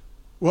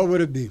 what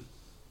would it be?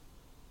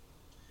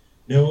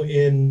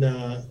 In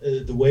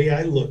the way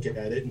I look at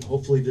it, and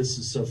hopefully this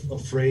is a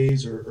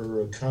phrase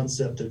or a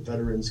concept that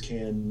veterans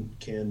can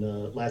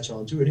latch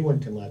onto, anyone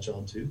can latch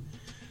onto.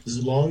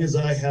 As long as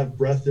I have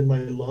breath in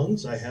my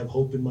lungs, I have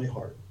hope in my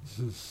heart.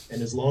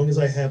 And as long as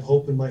I have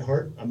hope in my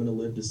heart, I'm going to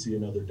live to see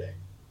another day.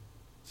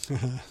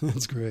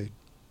 That's great.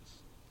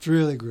 It's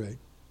really great.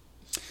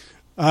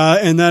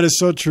 And that is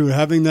so true,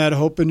 having that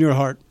hope in your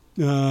heart.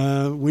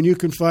 When you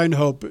can find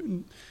hope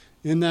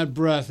in that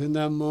breath, in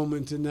that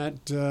moment, in that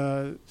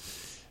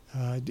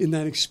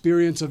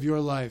experience of your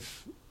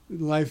life,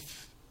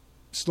 life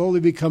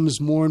slowly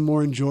becomes more and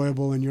more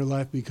enjoyable, and your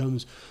life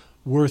becomes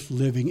worth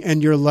living,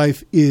 and your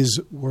life is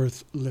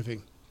worth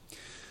living.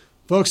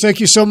 Folks, thank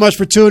you so much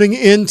for tuning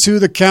into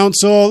the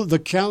council. The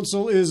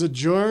council is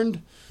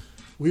adjourned.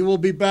 We will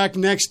be back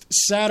next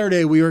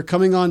Saturday. We are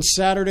coming on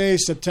Saturday,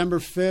 September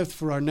 5th,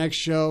 for our next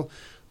show.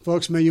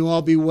 Folks, may you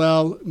all be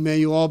well. May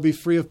you all be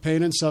free of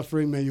pain and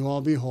suffering. May you all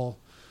be whole.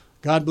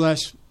 God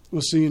bless.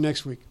 We'll see you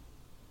next week.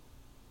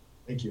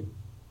 Thank you.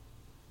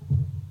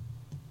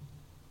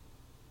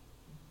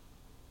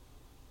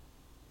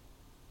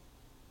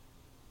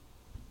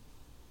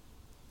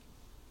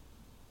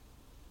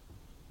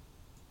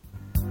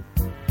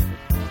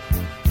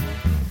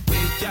 We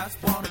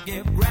just want to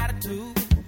give gratitude